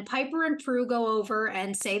 and Piper and Prue go over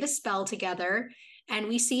and say the spell together, and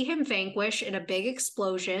we see him vanquish in a big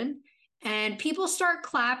explosion. And people start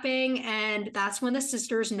clapping, and that's when the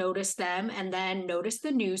sisters notice them and then notice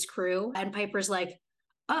the news crew. And Piper's like,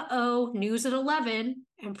 uh-oh, news at 11.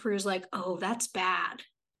 And Prue's like, oh, that's bad.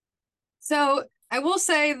 So I will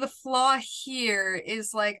say the flaw here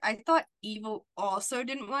is like, I thought Evil also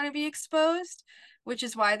didn't want to be exposed, which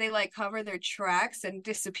is why they like cover their tracks and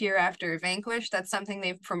disappear after Vanquish. That's something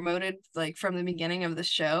they've promoted like from the beginning of the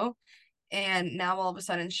show. And now all of a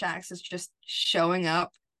sudden Shax is just showing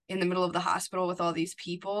up in the middle of the hospital with all these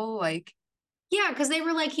people. Like, yeah, because they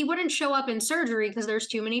were like, he wouldn't show up in surgery because there's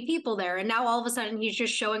too many people there. And now all of a sudden he's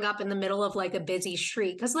just showing up in the middle of like a busy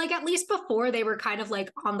street. Because like at least before they were kind of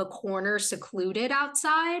like on the corner, secluded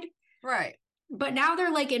outside. right. But now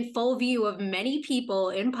they're like in full view of many people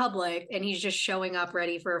in public, and he's just showing up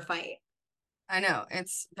ready for a fight. I know.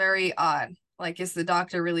 It's very odd. Like, is the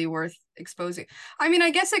doctor really worth exposing? I mean,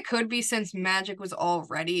 I guess it could be, since magic was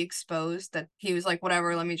already exposed, that he was like,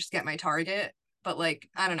 whatever, let me just get my target. But like,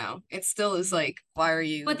 I don't know. It still is like, why are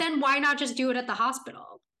you? But then why not just do it at the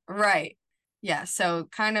hospital? Right. Yeah, so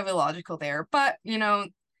kind of illogical there. But, you know,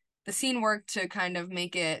 the scene worked to kind of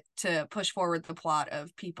make it, to push forward the plot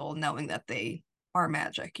of people knowing that they are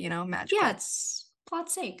magic, you know, magical. Yeah, it's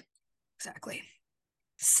plot's sake. Exactly.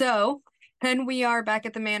 So then we are back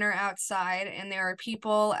at the manor outside, and there are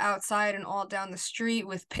people outside and all down the street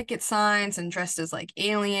with picket signs and dressed as like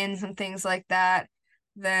aliens and things like that.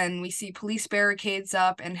 Then we see police barricades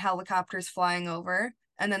up and helicopters flying over.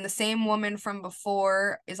 And then the same woman from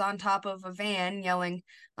before is on top of a van yelling,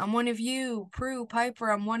 I'm one of you, Prue,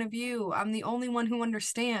 Piper, I'm one of you. I'm the only one who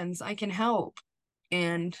understands. I can help.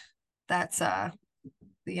 And that's the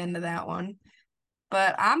end of that one.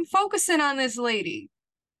 But I'm focusing on this lady.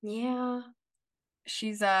 Yeah.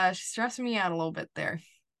 She's stressing me out a little bit there.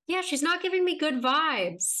 Yeah, she's not giving me good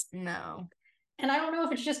vibes. No. And I don't know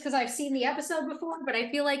if it's just because I've seen the episode before, but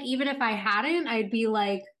I feel like even if I hadn't, I'd be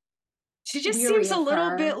like, she just weary seems a of little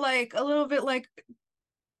her. bit like desperate.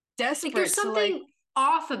 Like there's something like,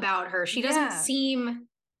 off about her. She doesn't Yeah. seem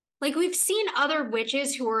like, we've seen other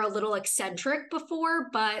witches who are a little eccentric before,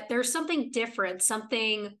 but there's something different,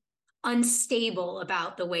 something unstable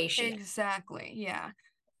about the way she is. Exactly. Yeah.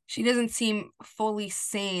 She doesn't seem fully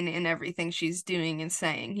sane in everything she's doing and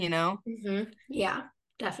saying, you know? Mm-hmm. Yeah,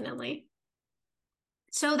 definitely.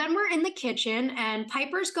 So then we're in the kitchen, and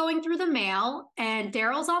Piper's going through the mail, and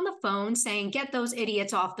Daryl's on the phone saying, get those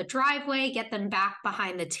idiots off the driveway, get them back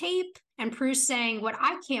behind the tape. And Prue's saying, what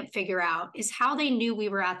I can't figure out is how they knew we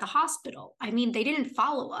were at the hospital. I mean, they didn't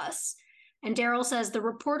follow us. And Daryl says, the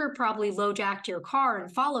reporter probably low-jacked your car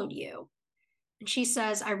and followed you. And she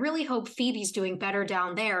says, I really hope Phoebe's doing better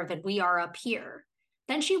down there than we are up here.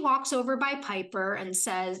 Then she walks over by Piper and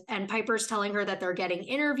says, and Piper's telling her that they're getting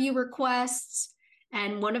interview requests.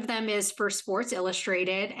 And one of them is for Sports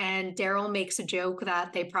Illustrated. And Daryl makes a joke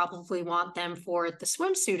that they probably want them for the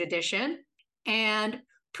swimsuit edition. And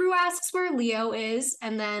Prue asks where Leo is,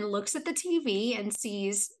 and then looks at the TV and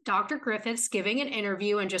sees Dr. Griffiths giving an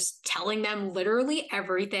interview and just telling them literally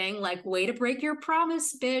everything, like, way to break your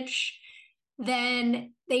promise, bitch.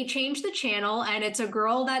 Then they change the channel, and it's a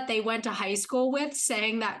girl that they went to high school with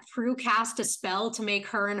saying that Prue cast a spell to make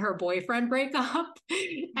her and her boyfriend break up.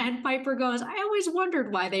 And Piper goes, I always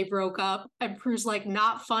wondered why they broke up. And Prue's like,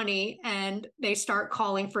 not funny. And they start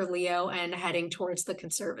calling for Leo and heading towards the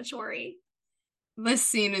conservatory. This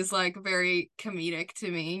scene is like very comedic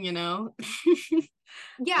to me, you know?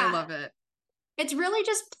 Yeah. I love it. It's really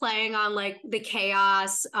just playing on like the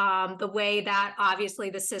chaos, the way that obviously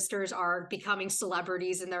the sisters are becoming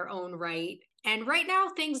celebrities in their own right. And right now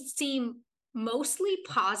things seem mostly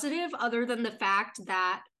positive, other than the fact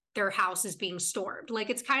that their house is being stormed. Like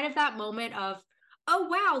it's kind of that moment of, oh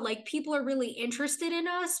wow, like people are really interested in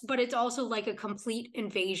us, but it's also like a complete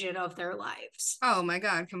invasion of their lives. Oh my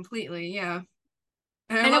God, completely, yeah.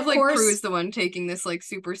 And I And love of like course- Prue is the one taking this like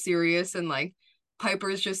super serious and like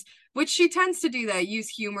Piper's just, which she tends to do that, use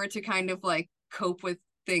humor to kind of like cope with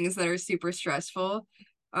things that are super stressful.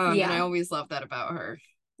 And I always love that about her.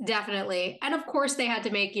 Definitely. And of course they had to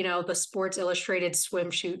make, the Sports Illustrated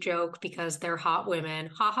swimsuit joke because they're hot women.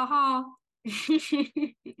 Ha ha ha.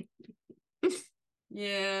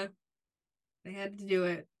 Yeah. They had to do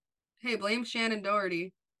it. Hey, blame Shannon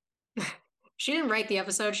Doherty. She didn't write the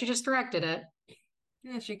episode, she just directed it.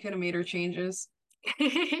 Yeah, she could have made her changes.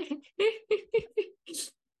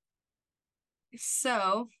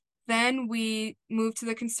 So then we move to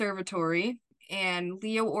the conservatory, and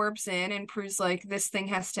Leo orbs in, and Prue's like, this thing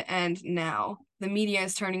has to end now. The media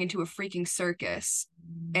is turning into a freaking circus.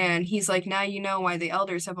 And he's like, now you know why the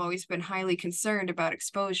elders have always been highly concerned about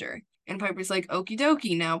exposure. And Piper's like, okie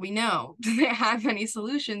dokie, now we know. Do they have any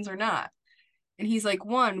solutions or not? And he's like,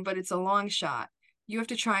 one, but it's a long shot. You have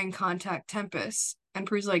to try and contact Tempest. And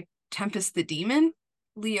Prue's like, Tempest the demon?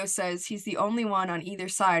 Leo says he's the only one on either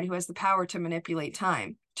side who has the power to manipulate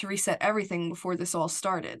time, to reset everything before this all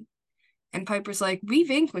started. And Piper's like, we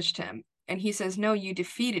vanquished him. And he says, no, you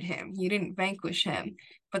defeated him. You didn't vanquish him.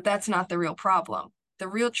 But that's not the real problem. The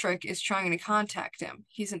real trick is trying to contact him.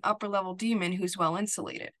 He's an upper-level demon who's well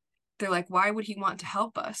insulated. They're like, why would he want to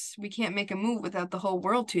help us? We can't make a move without the whole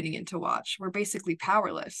world tuning in to watch. We're basically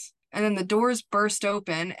powerless. And then the doors burst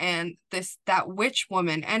open, and that witch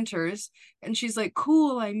woman enters, and she's like,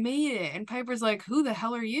 cool, I made it. And Piper's like, who the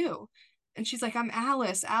hell are you? And she's like, I'm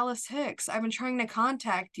Alice Hicks. I've been trying to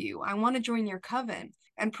contact you. I want to join your coven.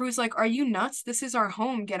 And Prue's like, are you nuts? This is our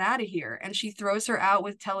home. Get out of here. And she throws her out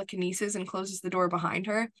with telekinesis and closes the door behind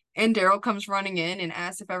her. And Daryl comes running in and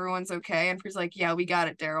asks if everyone's okay. And Prue's like, yeah, we got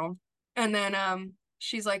it, Daryl. And then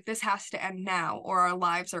she's like, this has to end now or our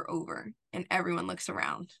lives are over. And everyone looks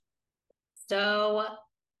around. So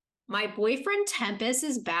my boyfriend Tempest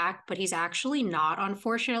is back, but he's actually not,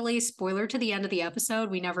 unfortunately. Spoiler to the end of the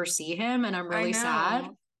episode, we never see him, and I'm really sad.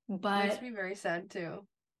 But makes me very sad too.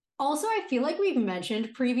 Also, I feel like we've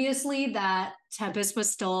mentioned previously that Tempest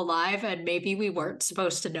was still alive, and maybe we weren't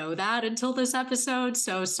supposed to know that until this episode.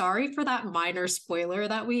 So sorry for that minor spoiler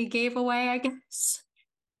that we gave away, I guess.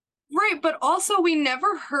 Right, but also we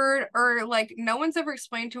never heard, or like no one's ever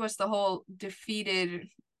explained to us the whole defeated,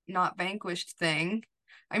 not vanquished thing.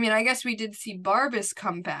 I mean, I guess we did see Barbas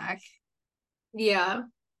come back. Yeah.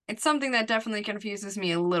 It's something that definitely confuses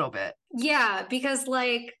me a little bit. Yeah, because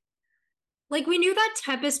like we knew that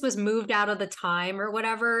Tempest was moved out of the time or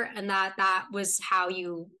whatever, and that was how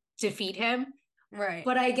you defeat him. Right.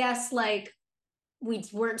 But I guess like we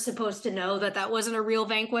weren't supposed to know that wasn't a real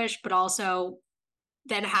vanquish, but also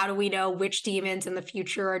then how do we know which demons in the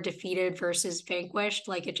future are defeated versus vanquished?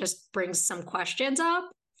 Like it just brings some questions up.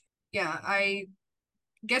 Yeah, I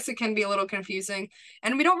guess it can be a little confusing.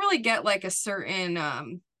 And we don't really get like a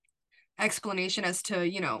certain explanation as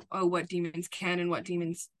to, what demons can and what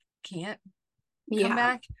demons can't come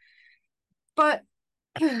back. But,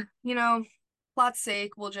 plot's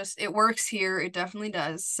sake, it works here. It definitely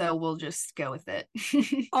does. So we'll just go with it.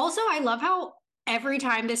 Also, I love how every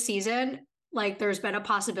time this season, like there's been a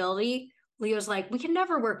possibility, Leo's like, we can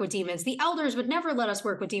never work with demons. The elders would never let us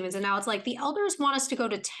work with demons. And now it's like the elders want us to go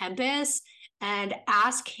to Tempest and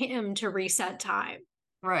ask him to reset time.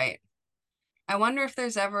 Right. I wonder if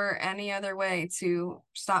there's ever any other way to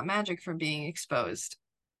stop magic from being exposed.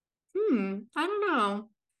 I don't know.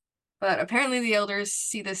 But apparently the elders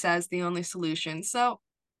see this as the only solution, so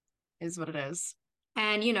is what it is.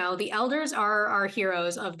 And, the elders are our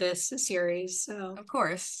heroes of this series, so. Of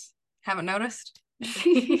course. Haven't noticed?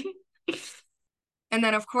 And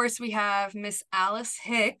then, of course, we have Miss Alice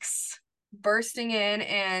Hicks bursting in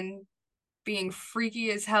and being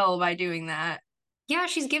freaky as hell by doing that. Yeah,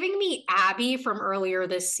 she's giving me Abby from earlier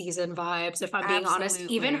this season vibes, if I'm being honest.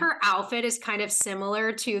 Even her outfit is kind of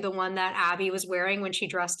similar to the one that Abby was wearing when she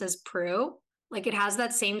dressed as Prue. Like it has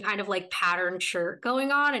that same kind of like patterned shirt going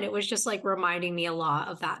on, and it was just like reminding me a lot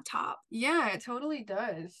of that top. Yeah, it totally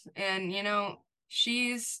does. And,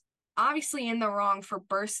 she's obviously in the wrong for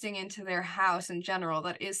bursting into their house in general.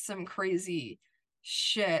 That is some crazy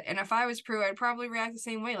shit. And if I was Prue, I'd probably react the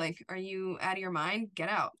same way. Like, are you out of your mind? Get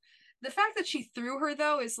out. The fact that she threw her,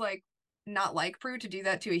 though, is, like, not like Prue to do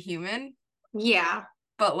that to a human. Yeah.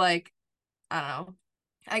 But, like, I don't know.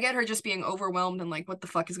 I get her just being overwhelmed and, like, what the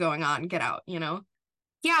fuck is going on? Get out,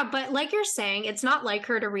 Yeah, but like you're saying, it's not like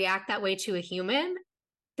her to react that way to a human.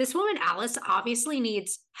 This woman, Alice, obviously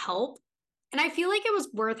needs help. And I feel like it was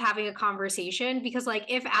worth having a conversation because, like,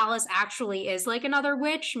 if Alice actually is, like, another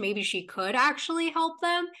witch, maybe she could actually help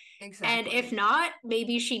them. Exactly. And if not,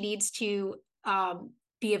 maybe she needs to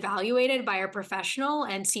be evaluated by a professional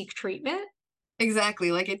and seek treatment.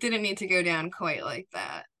 Exactly. Like, it didn't need to go down quite like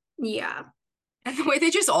that. Yeah. And the way they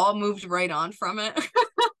just all moved right on from it.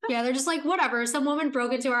 Yeah, they're just like, whatever. Some woman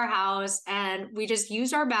broke into our house and we just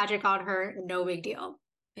used our magic on her. No big deal.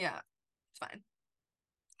 Yeah, it's fine.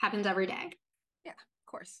 Happens every day. Yeah, of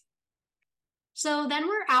course. So then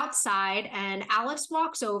we're outside and Alex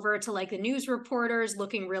walks over to like the news reporters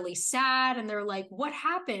looking really sad. And they're like, what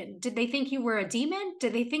happened? Did they think you were a demon?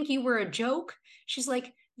 Did they think you were a joke? She's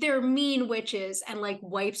like, they're mean witches, and like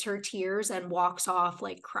wipes her tears and walks off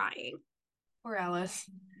like crying. Poor Alice.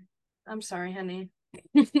 I'm sorry, honey.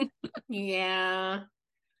 Yeah,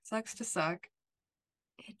 Sucks to suck.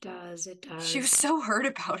 it does. It does. She was so hurt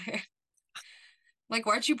about it. Like,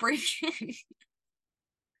 why'd you break in?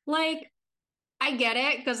 Like, I get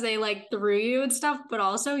it because they like threw you and stuff, but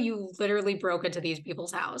also you literally broke into these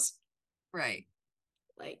people's house. Right.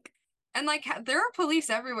 Like, And like, there are police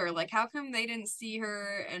everywhere. Like, how come they didn't see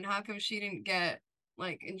her, and how come she didn't get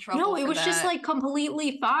like in trouble? no, it for was just that? like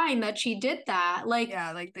completely fine that she did that. Like,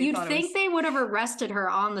 Yeah, like they you'd thought think it was... they would have arrested her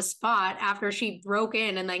on the spot after she broke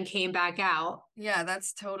in and then came back out. Yeah,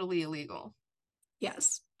 that's totally illegal.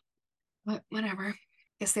 Yes. But whatever.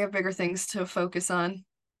 Guess they have bigger things to focus on.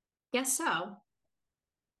 Guess so.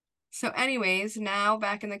 So anyways, now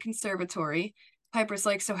back in the conservatory, Piper's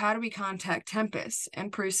like, so how do we contact Tempest?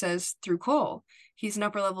 And Prue says, through Cole. He's an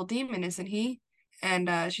upper level demon, isn't he?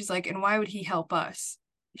 And she's like, and why would he help us?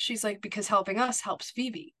 She's like, because helping us helps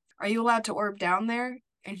Phoebe. Are you allowed to orb down there?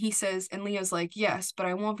 And he says, and Leo's like, yes, but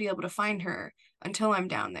I won't be able to find her until I'm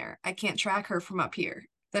down there. I can't track her from up here.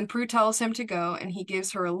 Then Prue tells him to go, and he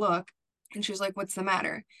gives her a look, and she's like, what's the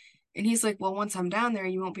matter? And he's like, well, once I'm down there,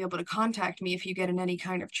 you won't be able to contact me if you get in any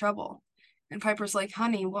kind of trouble. And Piper's like,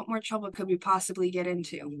 honey, what more trouble could we possibly get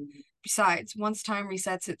into? Besides, once time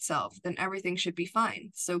resets itself, then everything should be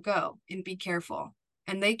fine. So go, and be careful.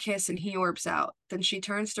 And they kiss, and he orbs out. Then she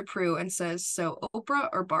turns to Prue and says, so Oprah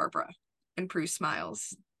or Barbara? And Prue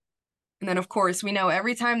smiles. And then, of course, we know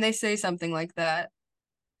every time they say something like that,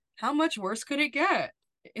 how much worse could it get?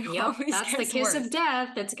 It Yep, always that's the gets kiss worse. of death.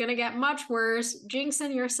 It's gonna get much worse.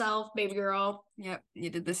 Jinxing yourself, baby girl. Yep,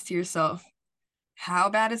 you did this to yourself. How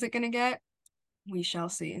bad is it gonna get? We shall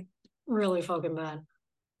see. Really fucking bad.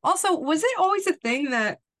 Also, was it always a thing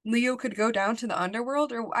that Leo could go down to the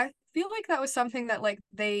underworld? Or I feel like that was something that like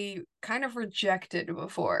they kind of rejected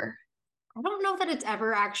before. I don't know that it's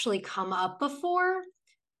ever actually come up before.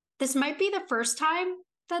 This might be the first time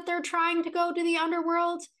that they're trying to go to the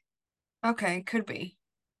underworld. Okay, could be.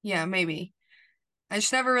 Yeah, maybe. I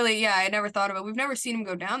just never really, I never thought of it. We've never seen him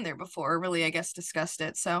go down there before, or really, I guess, discussed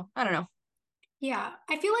it. So, I don't know. Yeah,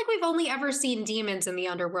 I feel like we've only ever seen demons in the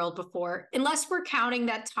underworld before, unless we're counting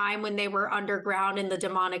that time when they were underground in the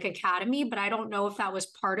demonic academy, but I don't know if that was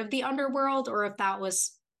part of the underworld or if that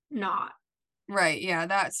was not. Right, yeah,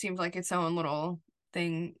 that seems like its own little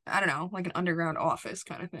thing. I don't know, like an underground office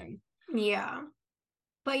kind of thing. Yeah.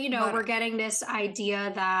 But, But, we're getting this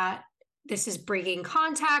idea that this is breaking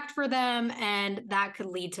contact for them and that could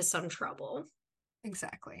lead to some trouble.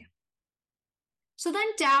 exactly. So then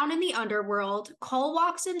down in the underworld, Cole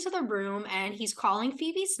walks into the room and he's calling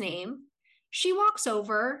Phoebe's name. She walks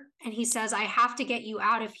over and he says, I have to get you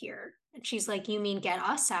out of here. And she's like, you mean get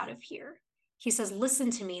us out of here? He says,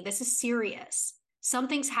 listen to me. This is serious.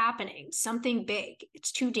 Something's happening, something big.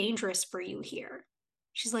 It's too dangerous for you here.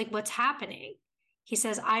 She's like, what's happening? He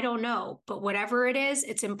says, I don't know, but whatever it is,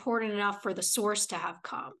 it's important enough for the source to have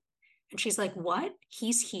come. And she's like, what?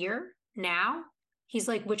 He's here now? He's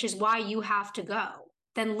like, which is why you have to go.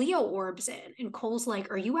 Then Leo orbs in, and Cole's like,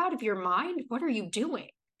 are you out of your mind? What are you doing?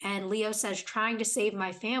 And Leo says, trying to save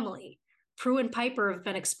my family. Prue and Piper have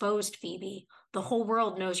been exposed, Phoebe. The whole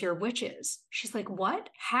world knows you're witches. She's like, what?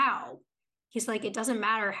 How? He's like, it doesn't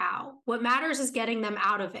matter how. What matters is getting them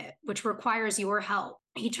out of it, which requires your help.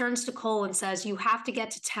 He turns to Cole and says, you have to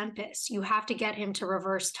get to Tempest. You have to get him to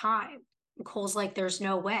reverse time. And Cole's like, there's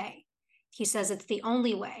no way. He says, it's the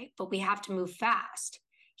only way, but we have to move fast.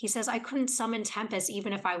 He says, I couldn't summon Tempest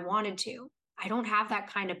even if I wanted to. I don't have that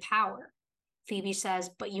kind of power. Phoebe says,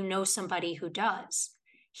 but you know somebody who does.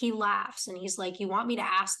 He laughs and he's like, you want me to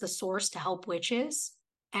ask the source to help witches?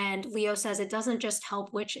 And Leo says, it doesn't just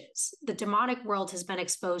help witches. The demonic world has been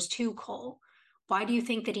exposed too, Cole. Why do you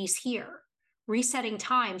think that he's here? Resetting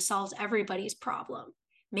time solves everybody's problem.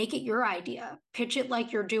 Make it your idea. Pitch it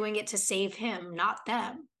like you're doing it to save him, not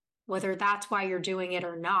them, whether that's why you're doing it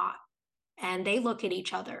or not. And they look at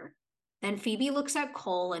each other. Then Phoebe looks at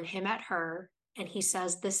Cole and him at her, and he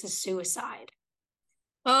says, this is suicide.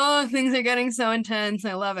 Oh, things are getting so intense.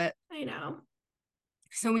 I love it. I know.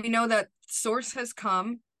 So we know that Source has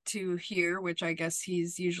come to here, which I guess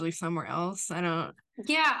he's usually somewhere else.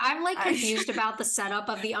 Yeah, I'm like confused about the setup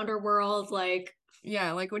of the underworld. Like,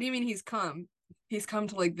 yeah, like, what do you mean he's come? He's come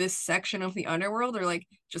to like this section of the underworld, or like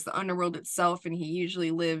just the underworld itself, and he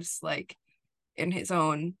usually lives like in his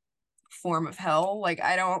own form of hell. Like,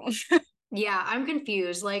 I don't yeah, I'm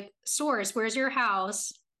confused. Like, source, where's your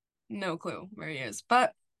house? no clue where he is.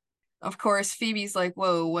 But of course, Phoebe's like,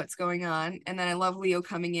 whoa, what's going on? And then I love Leo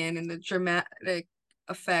coming in and the dramatic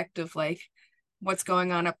effect of like what's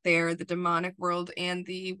going on up there. The demonic world and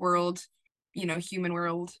the world, human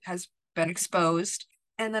world has been exposed.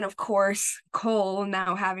 And then, of course, Cole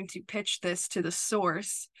now having to pitch this to the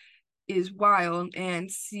source is wild,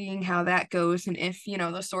 and seeing how that goes and if,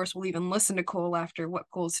 the source will even listen to Cole after what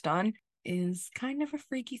Cole's done is kind of a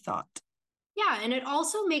freaky thought. Yeah, and it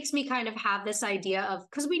also makes me kind of have this idea of,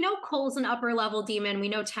 because we know Cole's an upper level demon, we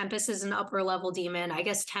know Tempest is an upper level demon. I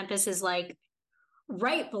guess Tempest is like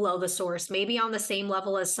right below the source, maybe on the same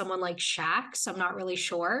level as someone like Shax. I'm not really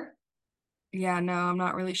sure. Yeah, no, I'm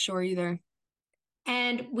not really sure either.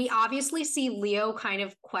 And we obviously see Leo kind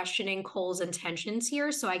of questioning Cole's intentions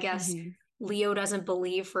here. So I guess Leo doesn't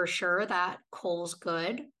believe for sure that Cole's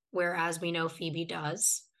good, whereas we know Phoebe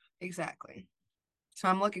does. Exactly. So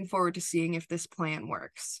I'm looking forward to seeing if this plan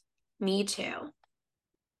works. Me too.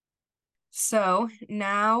 So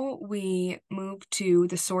now we move to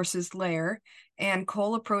the source's lair, and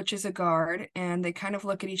Cole approaches a guard, and they kind of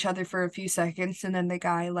look at each other for a few seconds, and then the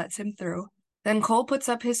guy lets him through. Then Cole puts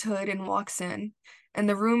up his hood and walks in, and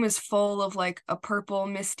the room is full of like a purple,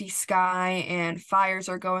 misty sky, and fires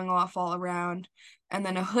are going off all around. And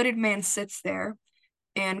then a hooded man sits there,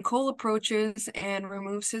 and Cole approaches and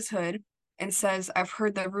removes his hood and says, I've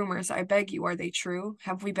heard the rumors. I beg you, are they true?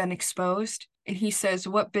 Have we been exposed? And he says,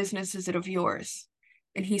 what business is it of yours?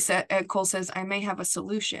 And Cole says, I may have a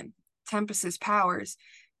solution. Tempest's powers,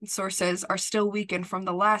 and Source says, are still weakened from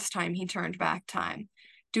the last time he turned back time.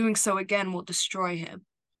 Doing so again will destroy him.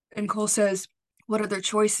 And Cole says, what other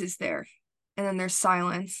choice is there? And then there's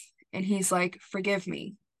silence. And he's like, forgive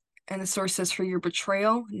me. And the Source says, for your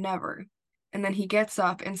betrayal, never. And then he gets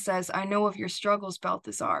up and says, I know of your struggles,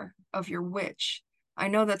 Balthazar, of your witch. I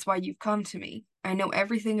know that's why you've come to me. I know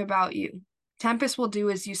everything about you. Tempest will do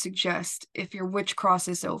as you suggest if your witch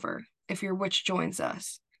crosses over, if your witch joins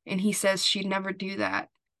us. And he says she'd never do that.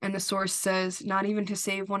 And the Source says, not even to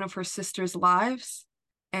save one of her sister's lives?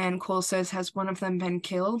 And Cole says, has one of them been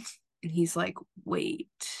killed? And he's like, wait.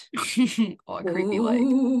 All creepy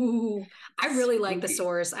like. I really like the Spooky.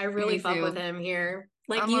 Source. I really Me fuck too. with him here.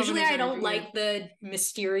 Like, I'm usually loving his I don't energy like the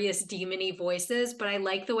mysterious demony voices, but I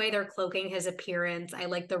like the way they're cloaking his appearance. I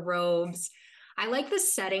like the robes. I like the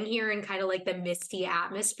setting here and kind of like the misty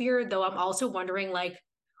atmosphere, though I'm also wondering, like,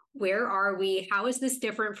 where are we? How is this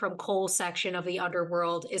different from Cole's section of the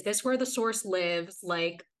underworld? Is this where the Source lives?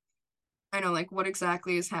 Like, I know, like, what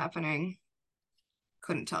exactly is happening?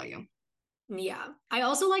 Couldn't tell you. yeah. I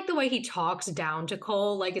also like the way he talks down to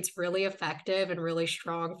Cole. Like, it's really effective and really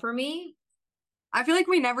strong for me. I feel like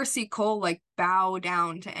we never see Cole like bow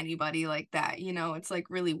down to anybody like that. It's like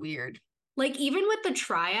really weird. Like, even with the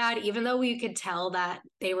triad, even though we could tell that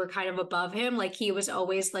they were kind of above him, like he was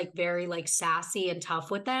always like very like sassy and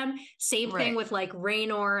tough with them. Same thing Right. with like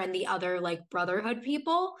Raynor and the other like Brotherhood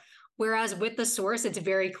people. Whereas with the Source, it's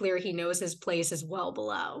very clear he knows his place is well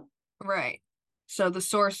below. Right. So the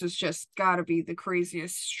Source has just got to be the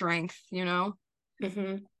craziest strength,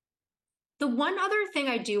 Mm-hmm. The one other thing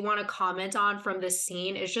I do want to comment on from this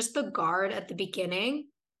scene is just the guard at the beginning,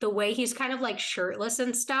 the way he's kind of like shirtless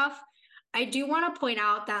and stuff. I do want to point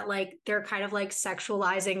out that like they're kind of like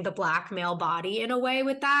sexualizing the black male body in a way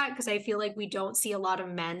with that, because I feel like we don't see a lot of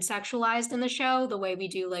men sexualized in the show the way we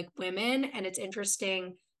do like women. And it's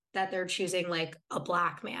interesting that they're choosing like a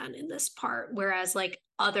black man in this part, whereas like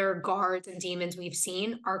other guards and demons we've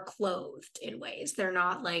seen are clothed in ways. They're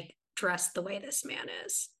not like dressed the way this man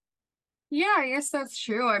is. Yeah, I guess that's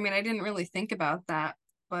true. I mean, I didn't really think about that,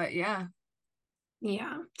 but yeah.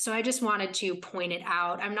 Yeah. So I just wanted to point it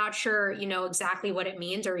out. I'm not sure, exactly what it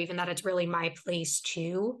means or even that it's really my place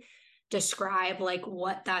to describe like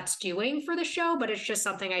what that's doing for the show, but it's just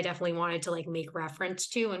something I definitely wanted to like make reference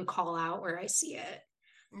to and call out where I see it.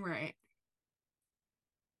 Right.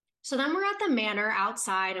 So then we're at the manor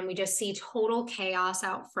outside and we just see total chaos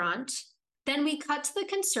out front. Then we cut to the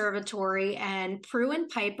conservatory and Prue and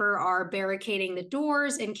Piper are barricading the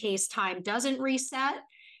doors in case time doesn't reset.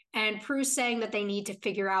 And Prue's saying that they need to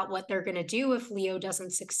figure out what they're going to do if Leo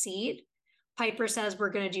doesn't succeed. Piper says we're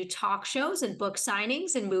going to do talk shows and book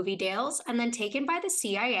signings and movie deals and then taken by the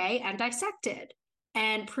CIA and dissected.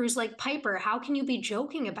 And Prue's like, Piper, how can you be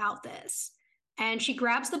joking about this? And she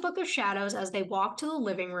grabs the Book of Shadows as they walk to the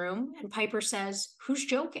living room, and Piper says, "Who's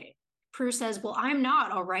joking?" Prue says, "Well, I'm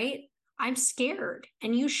not, all right? I'm scared,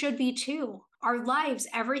 and you should be too. Our lives,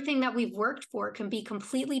 everything that we've worked for, can be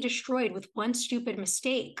completely destroyed with one stupid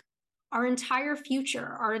mistake. Our entire future,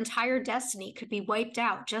 our entire destiny could be wiped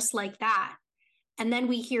out just like that." And then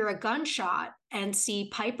we hear a gunshot and see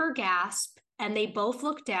Piper gasp, and they both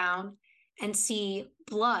look down and see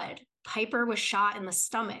blood. Piper was shot in the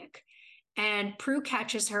stomach, and Prue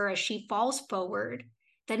catches her as she falls forward.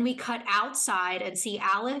 Then we cut outside and see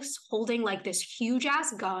Alex holding like this huge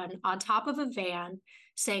ass gun on top of a van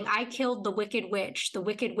saying, "I killed the Wicked Witch. The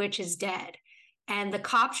Wicked Witch is dead." And the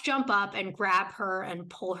cops jump up and grab her and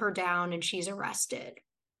pull her down, and she's arrested.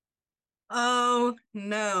 Oh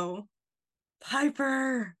no.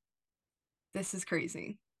 Piper. This is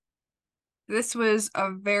crazy. This was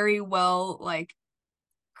a very well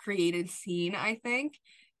created scene, I think.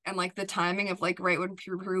 And like the timing of like right when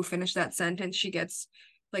Prue finished that sentence, she gets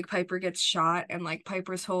Piper gets shot, and like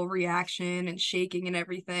Piper's whole reaction and shaking and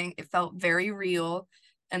everything, it felt very real.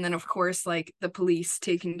 And then of course like the police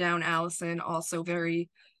taking down Allison, also very,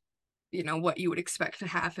 what you would expect to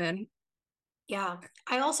happen. Yeah.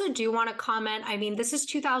 I also do want to comment. I mean, this is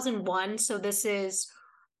 2001, so this is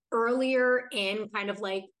earlier in kind of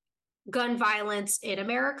like gun violence in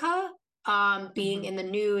America, being in the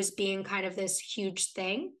news, being kind of this huge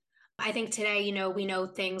thing. I think today, we know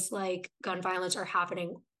things like gun violence are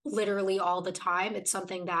happening literally all the time. It's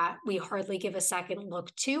something that we hardly give a second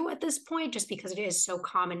look to at this point, just because it is so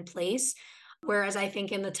commonplace. Whereas I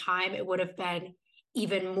think in the time it would have been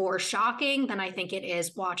even more shocking than I think it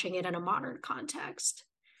is watching it in a modern context.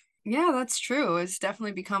 Yeah, that's true. It's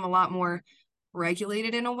definitely become a lot more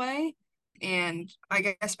regulated in a way. And I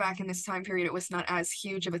guess back in this time period, it was not as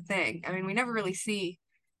huge of a thing. I mean, we never really see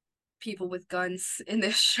people with guns in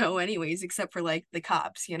this show anyways, except for like the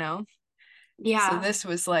cops, Yeah. So this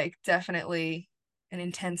was like definitely an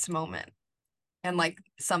intense moment, and like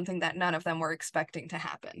something that none of them were expecting to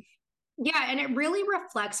happen. Yeah, and it really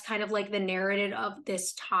reflects kind of like the narrative of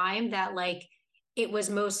this time, that like it was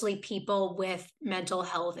mostly people with mental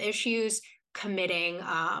health issues committing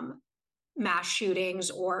mass shootings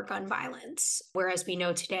or gun violence. Whereas we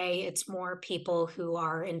know today it's more people who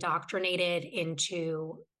are indoctrinated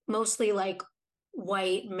into mostly like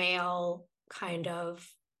white male kind of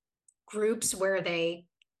groups, where they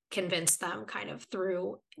convince them kind of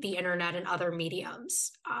through the internet and other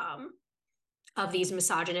mediums of these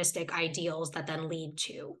misogynistic ideals that then lead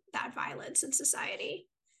to that violence in society.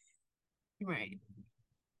 Right.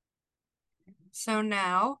 So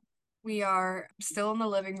now we are still in the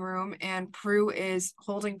living room, and Prue is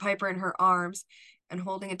holding Piper in her arms and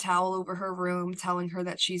holding a towel over her room, telling her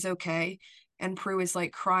that she's okay. And Prue is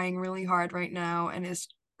like crying really hard right now, and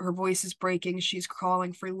her voice is breaking. She's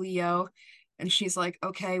calling for Leo, and she's like,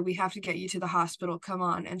 "Okay, we have to get you to the hospital. Come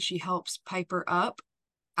on." And she helps Piper up.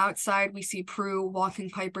 Outside, we see Prue walking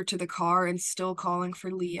Piper to the car and still calling for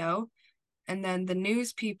Leo. And then the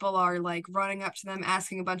news people are like running up to them,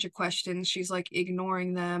 asking a bunch of questions. She's like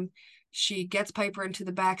ignoring them. She gets Piper into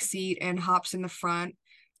the back seat and hops in the front.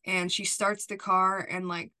 And she starts the car and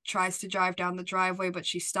like tries to drive down the driveway, but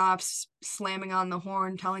she stops, slamming on the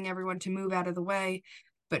horn, telling everyone to move out of the way.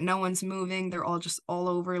 But no one's moving. They're all just all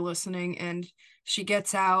over listening. And she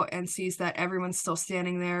gets out and sees that everyone's still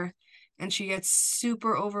standing there. And she gets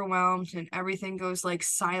super overwhelmed, and everything goes like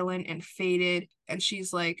silent and faded, and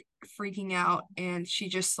she's like freaking out, and she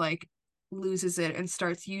just like loses it and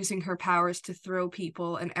starts using her powers to throw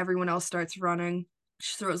people, and everyone else starts running.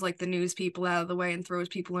 She throws like the news people out of the way and throws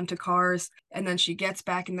people into cars, and then she gets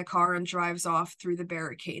back in the car and drives off through the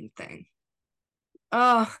barricade thing.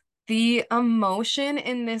 Oh, the emotion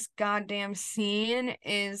in this goddamn scene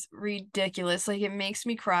is ridiculous. Like, it makes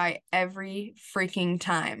me cry every freaking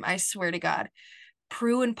time. I swear to God.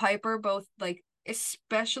 Prue and Piper both, like,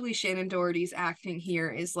 especially Shannen Doherty's acting here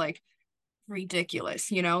is, like, ridiculous.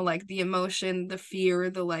 Like, the emotion, the fear,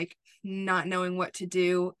 the, like, not knowing what to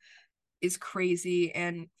do is crazy.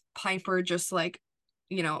 And Piper just, like,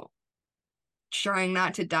 trying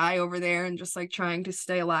not to die over there and just, like, trying to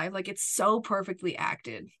stay alive. Like, it's so perfectly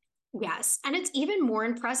acted. Yes. And it's even more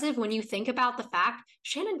impressive when you think about the fact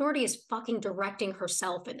Shannen Doherty is fucking directing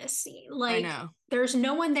herself in this scene. Like, I know. There's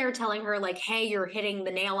no one there telling her, like, hey, you're hitting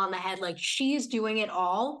the nail on the head. Like, she's doing it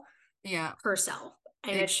all herself.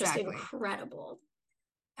 And It's just incredible.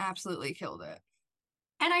 Absolutely killed it.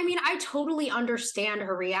 And I mean, I totally understand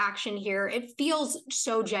her reaction here. It feels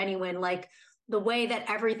so genuine, like the way that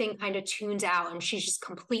everything kind of tunes out and she's just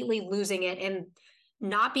completely losing it and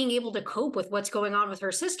not being able to cope with what's going on with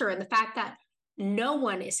her sister, and the fact that no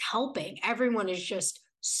one is helping. Everyone is just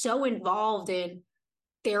so involved in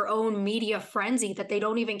their own media frenzy that they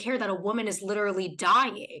don't even care that a woman is literally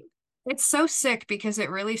dying. It's so sick because it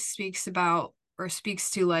really speaks about, or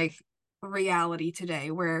speaks to, like, reality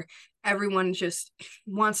today, where everyone just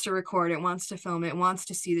wants to record it, wants to film it, wants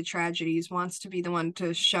to see the tragedies, wants to be the one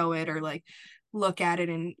to show it, or like look at it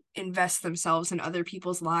and invest themselves in other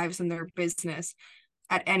people's lives and their business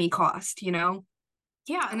at any cost, you know?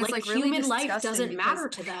 Yeah, And it's like really human life disgusting doesn't matter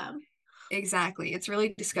because- to them. Exactly. It's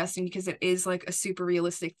really disgusting because it is like a super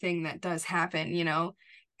realistic thing that does happen, you know?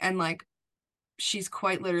 And like she's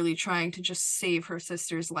quite literally trying to just save her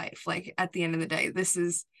sister's life. Like at the end of the day,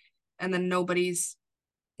 and then nobody's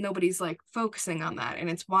like focusing on that, and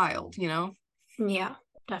it's wild, you know? Yeah,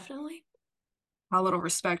 definitely. How little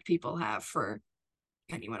respect people have for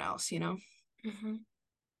anyone else, you know? Mm-hmm.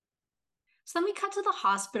 So then we cut to the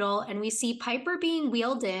hospital and we see Piper being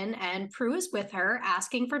wheeled in, and Prue is with her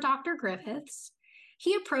asking for Dr. Griffiths.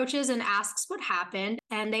 He approaches and asks what happened,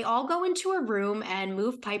 and they all go into a room and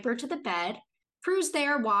move Piper to the bed. Prue's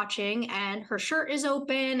there watching, and her shirt is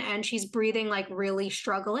open and she's breathing like really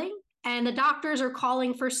struggling. And the doctors are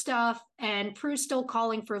calling for stuff, and Prue's still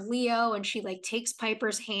calling for Leo, and she like takes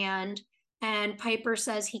Piper's hand. And Piper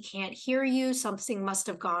says he can't hear you. Something must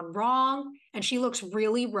have gone wrong. And she looks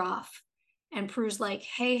really rough. And Prue's like,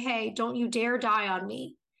 hey, don't you dare die on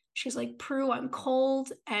me. She's like, Prue, I'm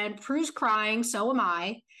cold. And Prue's crying, so am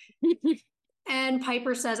I. And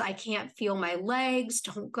Piper says, I can't feel my legs.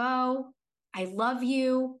 Don't go. I love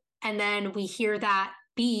you. And then we hear that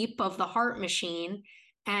beep of the heart machine.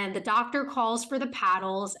 And the doctor calls for the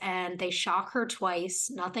paddles, and they shock her twice.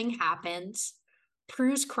 Nothing happens.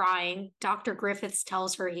 Prue's crying. Dr. Griffiths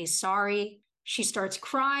tells her he's sorry. She starts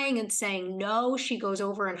crying and saying no. She goes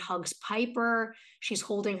over and hugs Piper. She's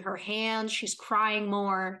holding her hand. She's crying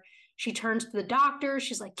more. She turns to the doctor.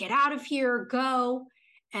 She's like, get out of here, go.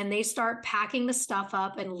 And they start packing the stuff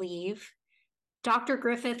up and leave. Dr.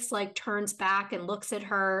 Griffiths like turns back and looks at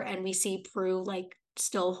her, and we see Prue like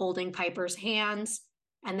still holding Piper's hands.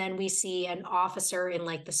 And then we see an officer in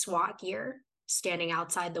like the SWAT gear standing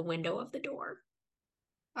outside the window of the door.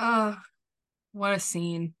 What a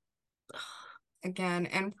scene. Again,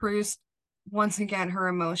 and Prue's, once again, her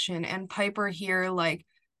emotion, and Piper here, like,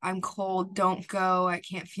 I'm cold, don't go, I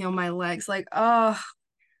can't feel my legs. Like,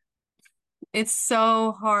 it's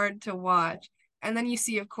so hard to watch. And then you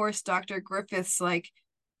see, of course, Dr. Griffith's, like,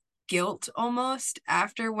 guilt almost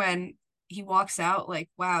after, when he walks out, like,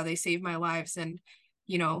 wow, they saved my lives, and,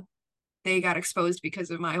 you know, they got exposed because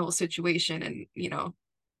of my whole situation, and, you know,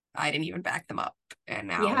 I didn't even back them up, and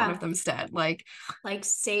now one of them's dead. Like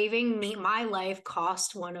saving my life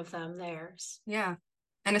cost one of them theirs. Yeah.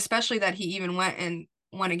 And especially that he even went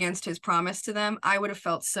against his promise to them. I would have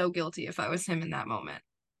felt so guilty if I was him in that moment.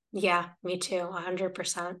 Yeah, me too,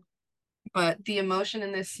 100%. But the emotion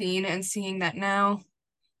in this scene, and seeing that now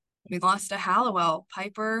we lost a Halliwell,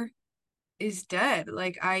 Piper is dead.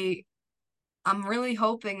 Like I'm really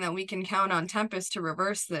hoping that we can count on Tempest to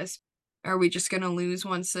reverse this. Are we just gonna lose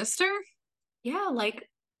one sister? Yeah, like,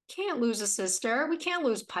 can't lose a sister. We can't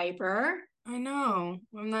lose Piper. I know.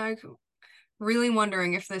 I'm like really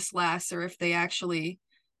wondering if this lasts, or if they actually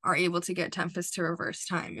are able to get Tempest to reverse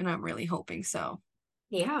time, and I'm really hoping so.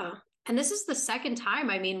 Yeah. And this is the second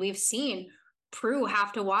time, I mean, we've seen Prue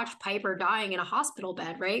have to watch Piper dying in a hospital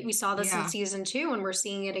bed, right? We saw this in season 2, and we're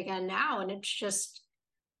seeing it again now, and it's just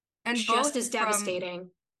as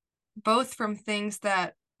devastating. Both from things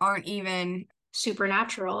that aren't even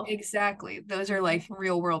supernatural. Exactly. Those are like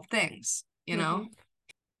real world things, you know?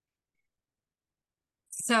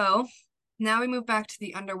 So now we move back to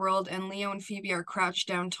the underworld, and Leo and Phoebe are crouched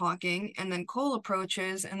down talking, and then Cole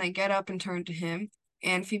approaches, and they get up and turn to him,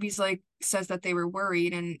 and Phoebe's like, says that they were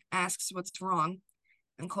worried, and asks what's wrong.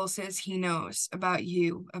 And Cole says he knows about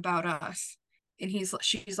you, about us. And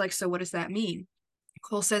she's like, so what does that mean?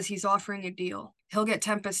 Cole says he's offering a deal. He'll get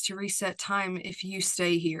Tempest to reset time if you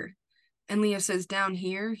stay here. And Leo says, down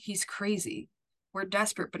here, he's crazy. We're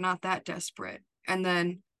desperate, but not that desperate. And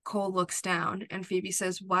then Cole looks down, and Phoebe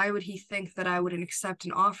says, why would he think that I wouldn't accept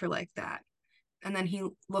an offer like that? And then he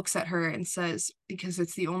looks at her and says, because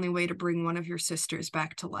it's the only way to bring one of your sisters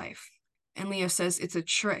back to life. And Leo says, it's a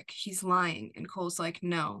trick. He's lying. And Cole's like,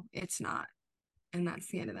 no, it's not. And that's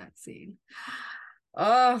the end of that scene.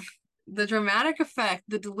 Oh, the dramatic effect,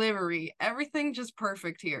 the delivery, everything just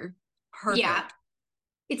perfect here. Perfect. Yeah.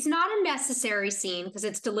 It's not a necessary scene because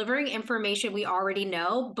it's delivering information we already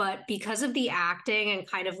know, but because of the acting and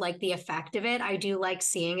kind of like the effect of it, I do like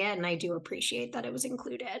seeing it, and I do appreciate that it was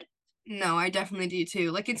included. No, I definitely do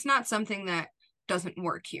too. Like, it's not something that doesn't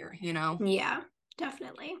work here, you know? Yeah,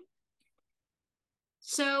 definitely.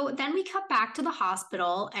 So then we cut back to the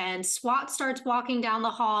hospital, and SWAT starts walking down the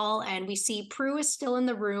hall, and we see Prue is still in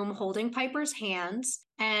the room holding Piper's hands.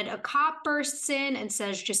 And a cop bursts in and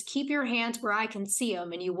says, "Just keep your hands where I can see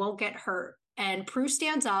them and you won't get hurt." And Prue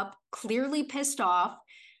stands up, clearly pissed off.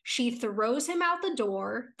 She throws him out the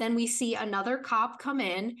door. Then we see another cop come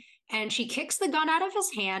in, and she kicks the gun out of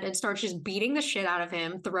his hand and starts just beating the shit out of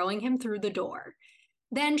him, throwing him through the door.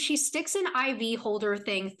 Then she sticks an IV holder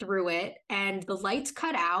thing through it, and the lights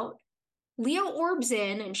cut out. Leo orbs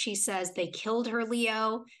in, and she says, "They killed her,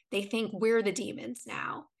 Leo. They think we're the demons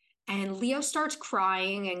now." And Leo starts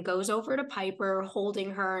crying and goes over to Piper,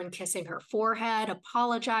 holding her and kissing her forehead,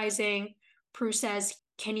 apologizing. Prue says,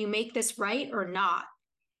 "Can you make this right or not?"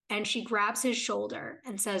 And she grabs his shoulder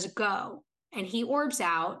and says, "Go." And he orbs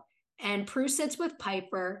out, and Prue sits with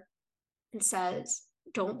Piper and says,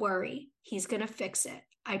 "Don't worry, he's going to fix it.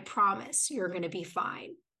 I promise you're going to be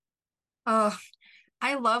fine."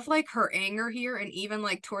 I love like her anger here, and even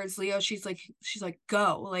like towards Leo, she's like,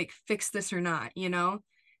 go, like fix this or not, you know?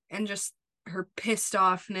 And just her pissed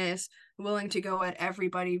offness, willing to go at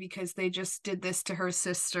everybody because they just did this to her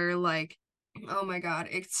sister. Like, oh my God,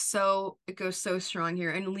 it goes so strong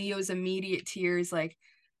here. And Leo's immediate tears, like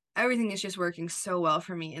everything is just working so well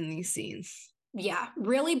for me in these scenes. Yeah,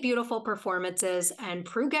 really beautiful performances, and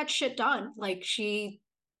Prue gets shit done. Like, she,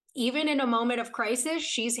 even in a moment of crisis,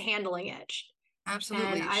 she's handling it.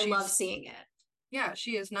 Absolutely. And I love seeing it. Yeah,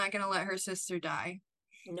 she is not going to let her sister die.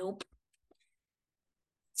 Nope.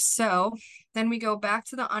 So then we go back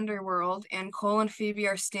to the underworld, and Cole and Phoebe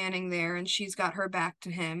are standing there, and she's got her back to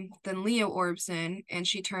him. Then Leo orbs in, and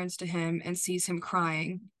she turns to him and sees him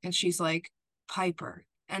crying, and she's like, "Piper."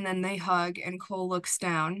 And then they hug, and Cole looks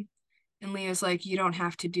down, and Leo's like, "You don't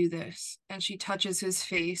have to do this." And she touches his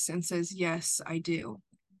face and says, "Yes, I do."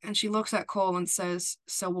 And she looks at Cole and says,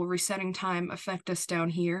 "So will resetting time affect us down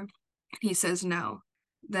here?" He says no.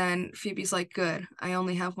 Then Phoebe's like, "Good. I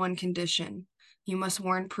only have one condition. You must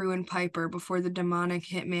warn Prue and Piper before the demonic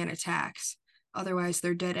hitman attacks. Otherwise,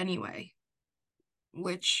 they're dead anyway."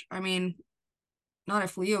 Which, I mean, not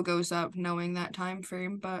if Leo goes up knowing that time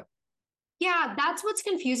frame, but yeah, that's what's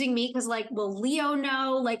confusing me, because, like, will Leo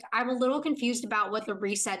know? Like, I'm a little confused about what the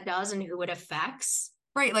reset does and who it affects.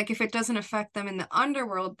 right, like if it doesn't affect them in the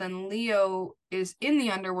underworld, then Leo is in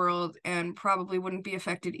the underworld and probably wouldn't be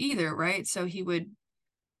affected either, right? So he would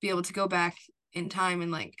be able to go back in time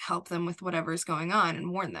and like help them with whatever's going on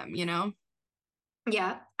and warn them, you know?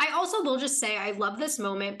 Yeah. I also will just say I love this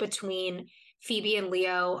moment between Phoebe and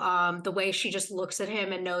Leo. The way she just looks at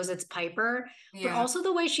him and knows it's Piper, but also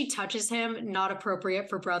the way she touches him, not appropriate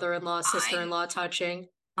for brother-in-law, sister-in-law touching.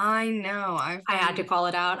 I know. I had to call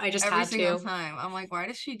it out. I just every had single to. time. I'm like, why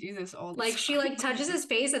does she do this all the Like, time? she like touches his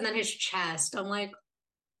face and then his chest. I'm like,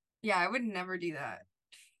 yeah, I would never do that.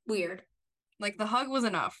 Weird. Like the hug was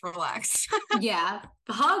enough. Relax. Yeah.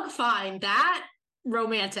 The hug, fine. That,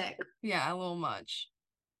 romantic. Yeah, a little much.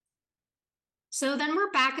 So then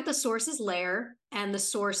we're back at the Source's lair, and the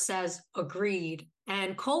Source says, "Agreed."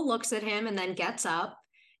 And Cole looks at him and then gets up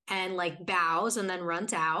and like bows and then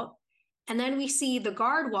runs out. And then we see the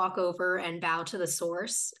guard walk over and bow to the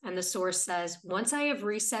Source. And the Source says, "Once I have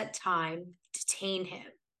reset time, detain him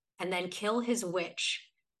and then kill his witch.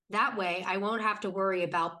 That way I won't have to worry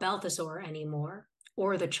about Balthazar anymore,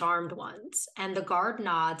 or the Charmed Ones." And the guard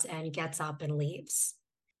nods and gets up and leaves.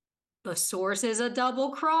 The Source is a double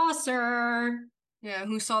crosser. Yeah,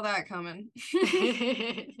 who saw that coming?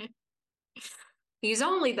 He's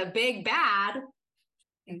only the big bad.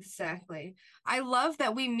 Exactly. I love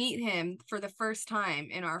that we meet him for the first time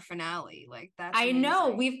in our finale. Like that's I amazing. know.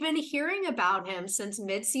 We've been hearing about him since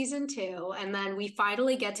mid-season 2, and then we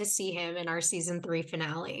finally get to see him in our season 3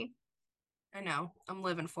 finale. I know. I'm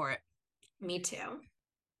living for it. Me too.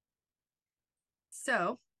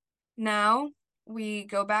 So now we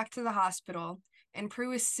go back to the hospital, and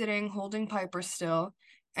Prue is sitting holding Piper still,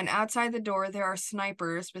 and outside the door there are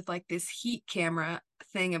snipers with like this heat camera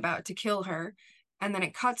thing about to kill her. And then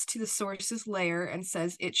it cuts to the Source's lair and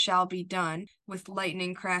says, "It shall be done," with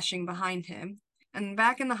lightning crashing behind him. And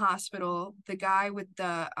back in the hospital, the guy with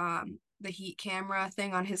the heat camera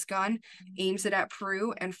thing on his gun aims it at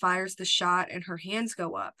Prue and fires the shot, and her hands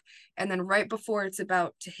go up. And then right before it's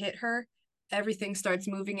about to hit her, everything starts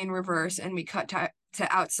moving in reverse, and we cut to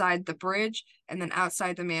outside the bridge and then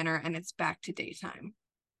outside the manor, and it's back to daytime.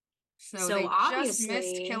 So they just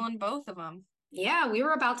missed killing both of them. Yeah, we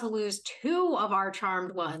were about to lose 2 of our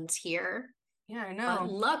Charmed Ones here. Yeah, I know. But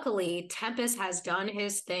luckily, Tempest has done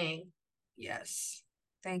his thing. Yes.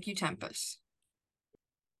 Thank you, Tempest.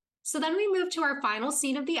 So then we move to our final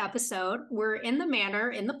scene of the episode. We're in the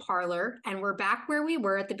manor, in the parlor, and we're back where we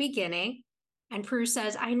were at the beginning. And Prue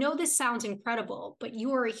says, I know this sounds incredible, but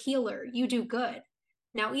you are a healer. You do good.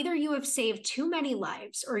 Now, either you have saved too many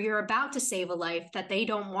lives or you're about to save a life that they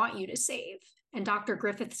don't want you to save. And Dr.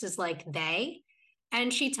 Griffiths is like, they?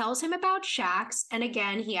 And she tells him about Shax. And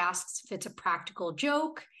again, he asks if it's a practical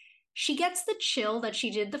joke. She gets the chill that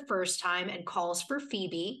she did the first time and calls for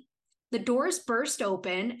Phoebe. The doors burst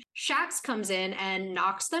open. Shax comes in and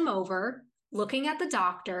knocks them over, looking at the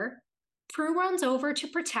doctor. Prue runs over to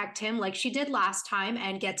protect him like she did last time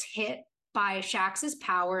and gets hit by Shax's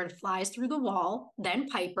power and flies through the wall, then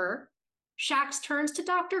Piper. Shax turns to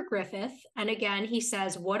Dr. Griffith, and again he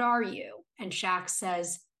says, what are you? And Shax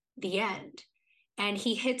says, the end. And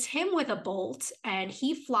he hits him with a bolt, and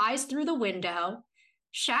he flies through the window.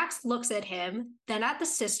 Shax looks at him, then at the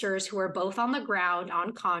sisters who are both on the ground,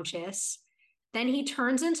 unconscious. Then he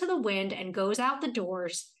turns into the wind and goes out the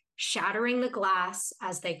doors, shattering the glass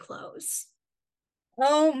as they close.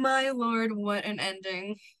 Oh my lord, what an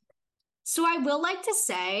ending. So I will like to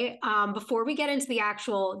say, before we get into the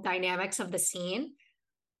actual dynamics of the scene,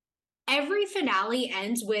 every finale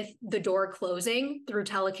ends with the door closing through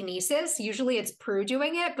telekinesis. Usually it's Prue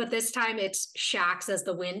doing it, but this time it's Shax as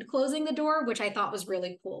the wind closing the door, which I thought was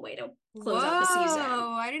really cool way to close out the season.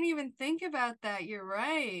 Whoa, I didn't even think about that. You're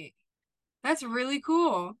right. That's really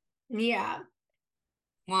cool. Yeah.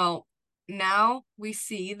 Well, now we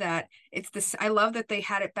see that it's this. I love that they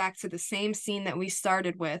had it back to the same scene that we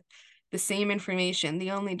started with, the same information.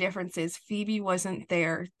 The only difference is Phoebe wasn't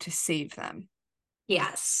there to save them.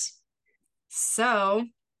 Yes. So,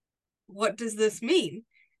 what does this mean?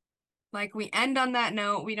 Like, we end on that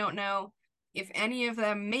note. We don't know if any of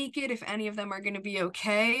them make it, if any of them are going to be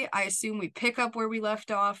okay. I assume we pick up where we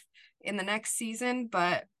left off in the next season,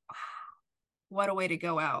 but what a way to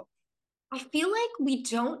go out. I feel like we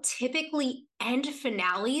don't typically end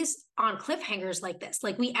finales on cliffhangers like this.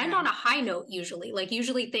 Like, we end on a high note usually. Like,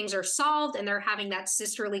 usually things are solved and they're having that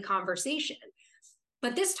sisterly conversation.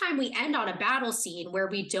 But this time we end on a battle scene where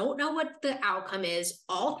we don't know what the outcome is.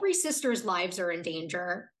 All three sisters' lives are in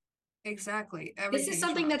danger. Exactly. This is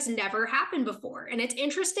something that's never happened before. And it's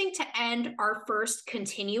interesting to end our first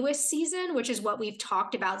continuous season, which is what we've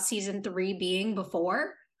talked about season 3 being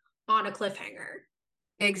before, on a cliffhanger.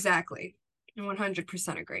 Exactly. I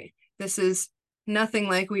 100% agree. This is nothing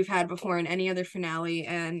like we've had before in any other finale,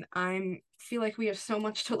 and I feel like we have so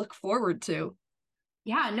much to look forward to.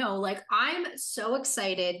 Yeah, no, like I'm so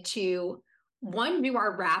excited to, one, do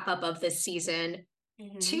our wrap up of this season,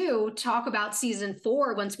 two, talk about season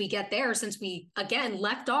 4 once we get there, since we again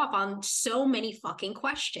left off on so many fucking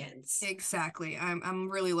questions. Exactly. I'm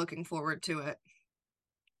really looking forward to it.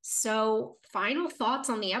 So, final thoughts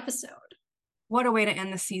on the episode. What a way to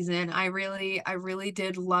end the season. I really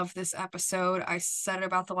did love this episode. I said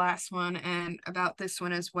about the last one and about this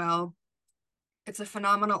one as well. It's a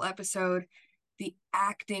phenomenal episode. The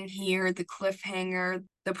acting here, the cliffhanger,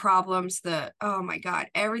 the problems, oh my God,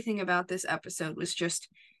 everything about this episode was just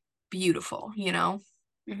beautiful, you know?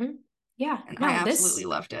 Mm-hmm. Yeah. And I absolutely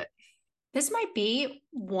loved it. This might be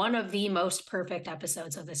one of the most perfect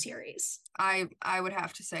episodes of the series. I would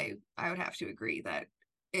have to say, I would have to agree that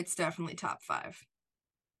it's definitely top 5.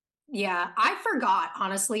 Yeah, I forgot,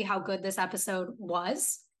 honestly, how good this episode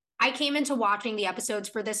was. I came into watching the episodes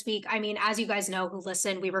for this week. I mean, as you guys know who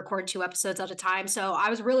listen, we record 2 episodes at a time. So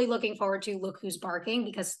I was really looking forward to Look Who's Barking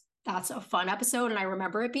because that's a fun episode and I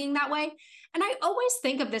remember it being that way. And I always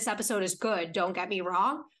think of this episode as good, don't get me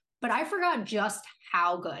wrong, but I forgot just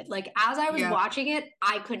how good. Like, as I was watching it,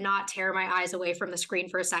 I could not tear my eyes away from the screen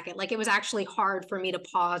for a second. Like, it was actually hard for me to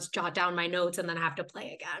pause, jot down my notes, and then have to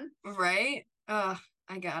play again. Right? I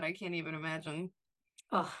can't even imagine.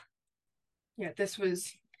 Yeah, this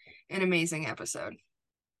was an amazing episode.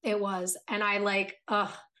 It was. And I like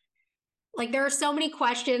there are so many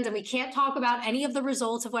questions and we can't talk about any of the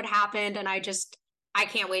results of what happened. And I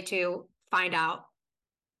can't wait to find out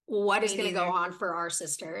what is going to go on for our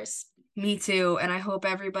sisters. Me too. And I hope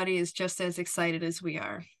everybody is just as excited as we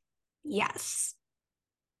are. Yes.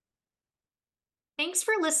 Thanks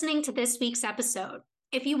for listening to this week's episode.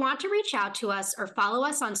 If you want to reach out to us or follow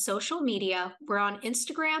us on social media, we're on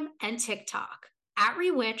Instagram and TikTok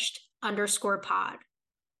 @rewitched_pod.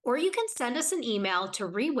 Or you can send us an email to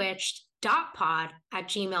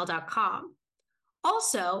rewitched.pod@gmail.com.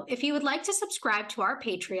 Also, if you would like to subscribe to our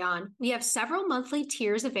Patreon, we have several monthly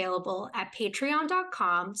tiers available at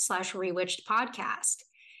patreon.com/rewitchedpodcast.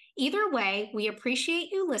 Either way, we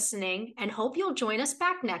appreciate you listening and hope you'll join us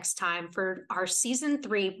back next time for our season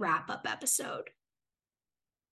 3 wrap-up episode.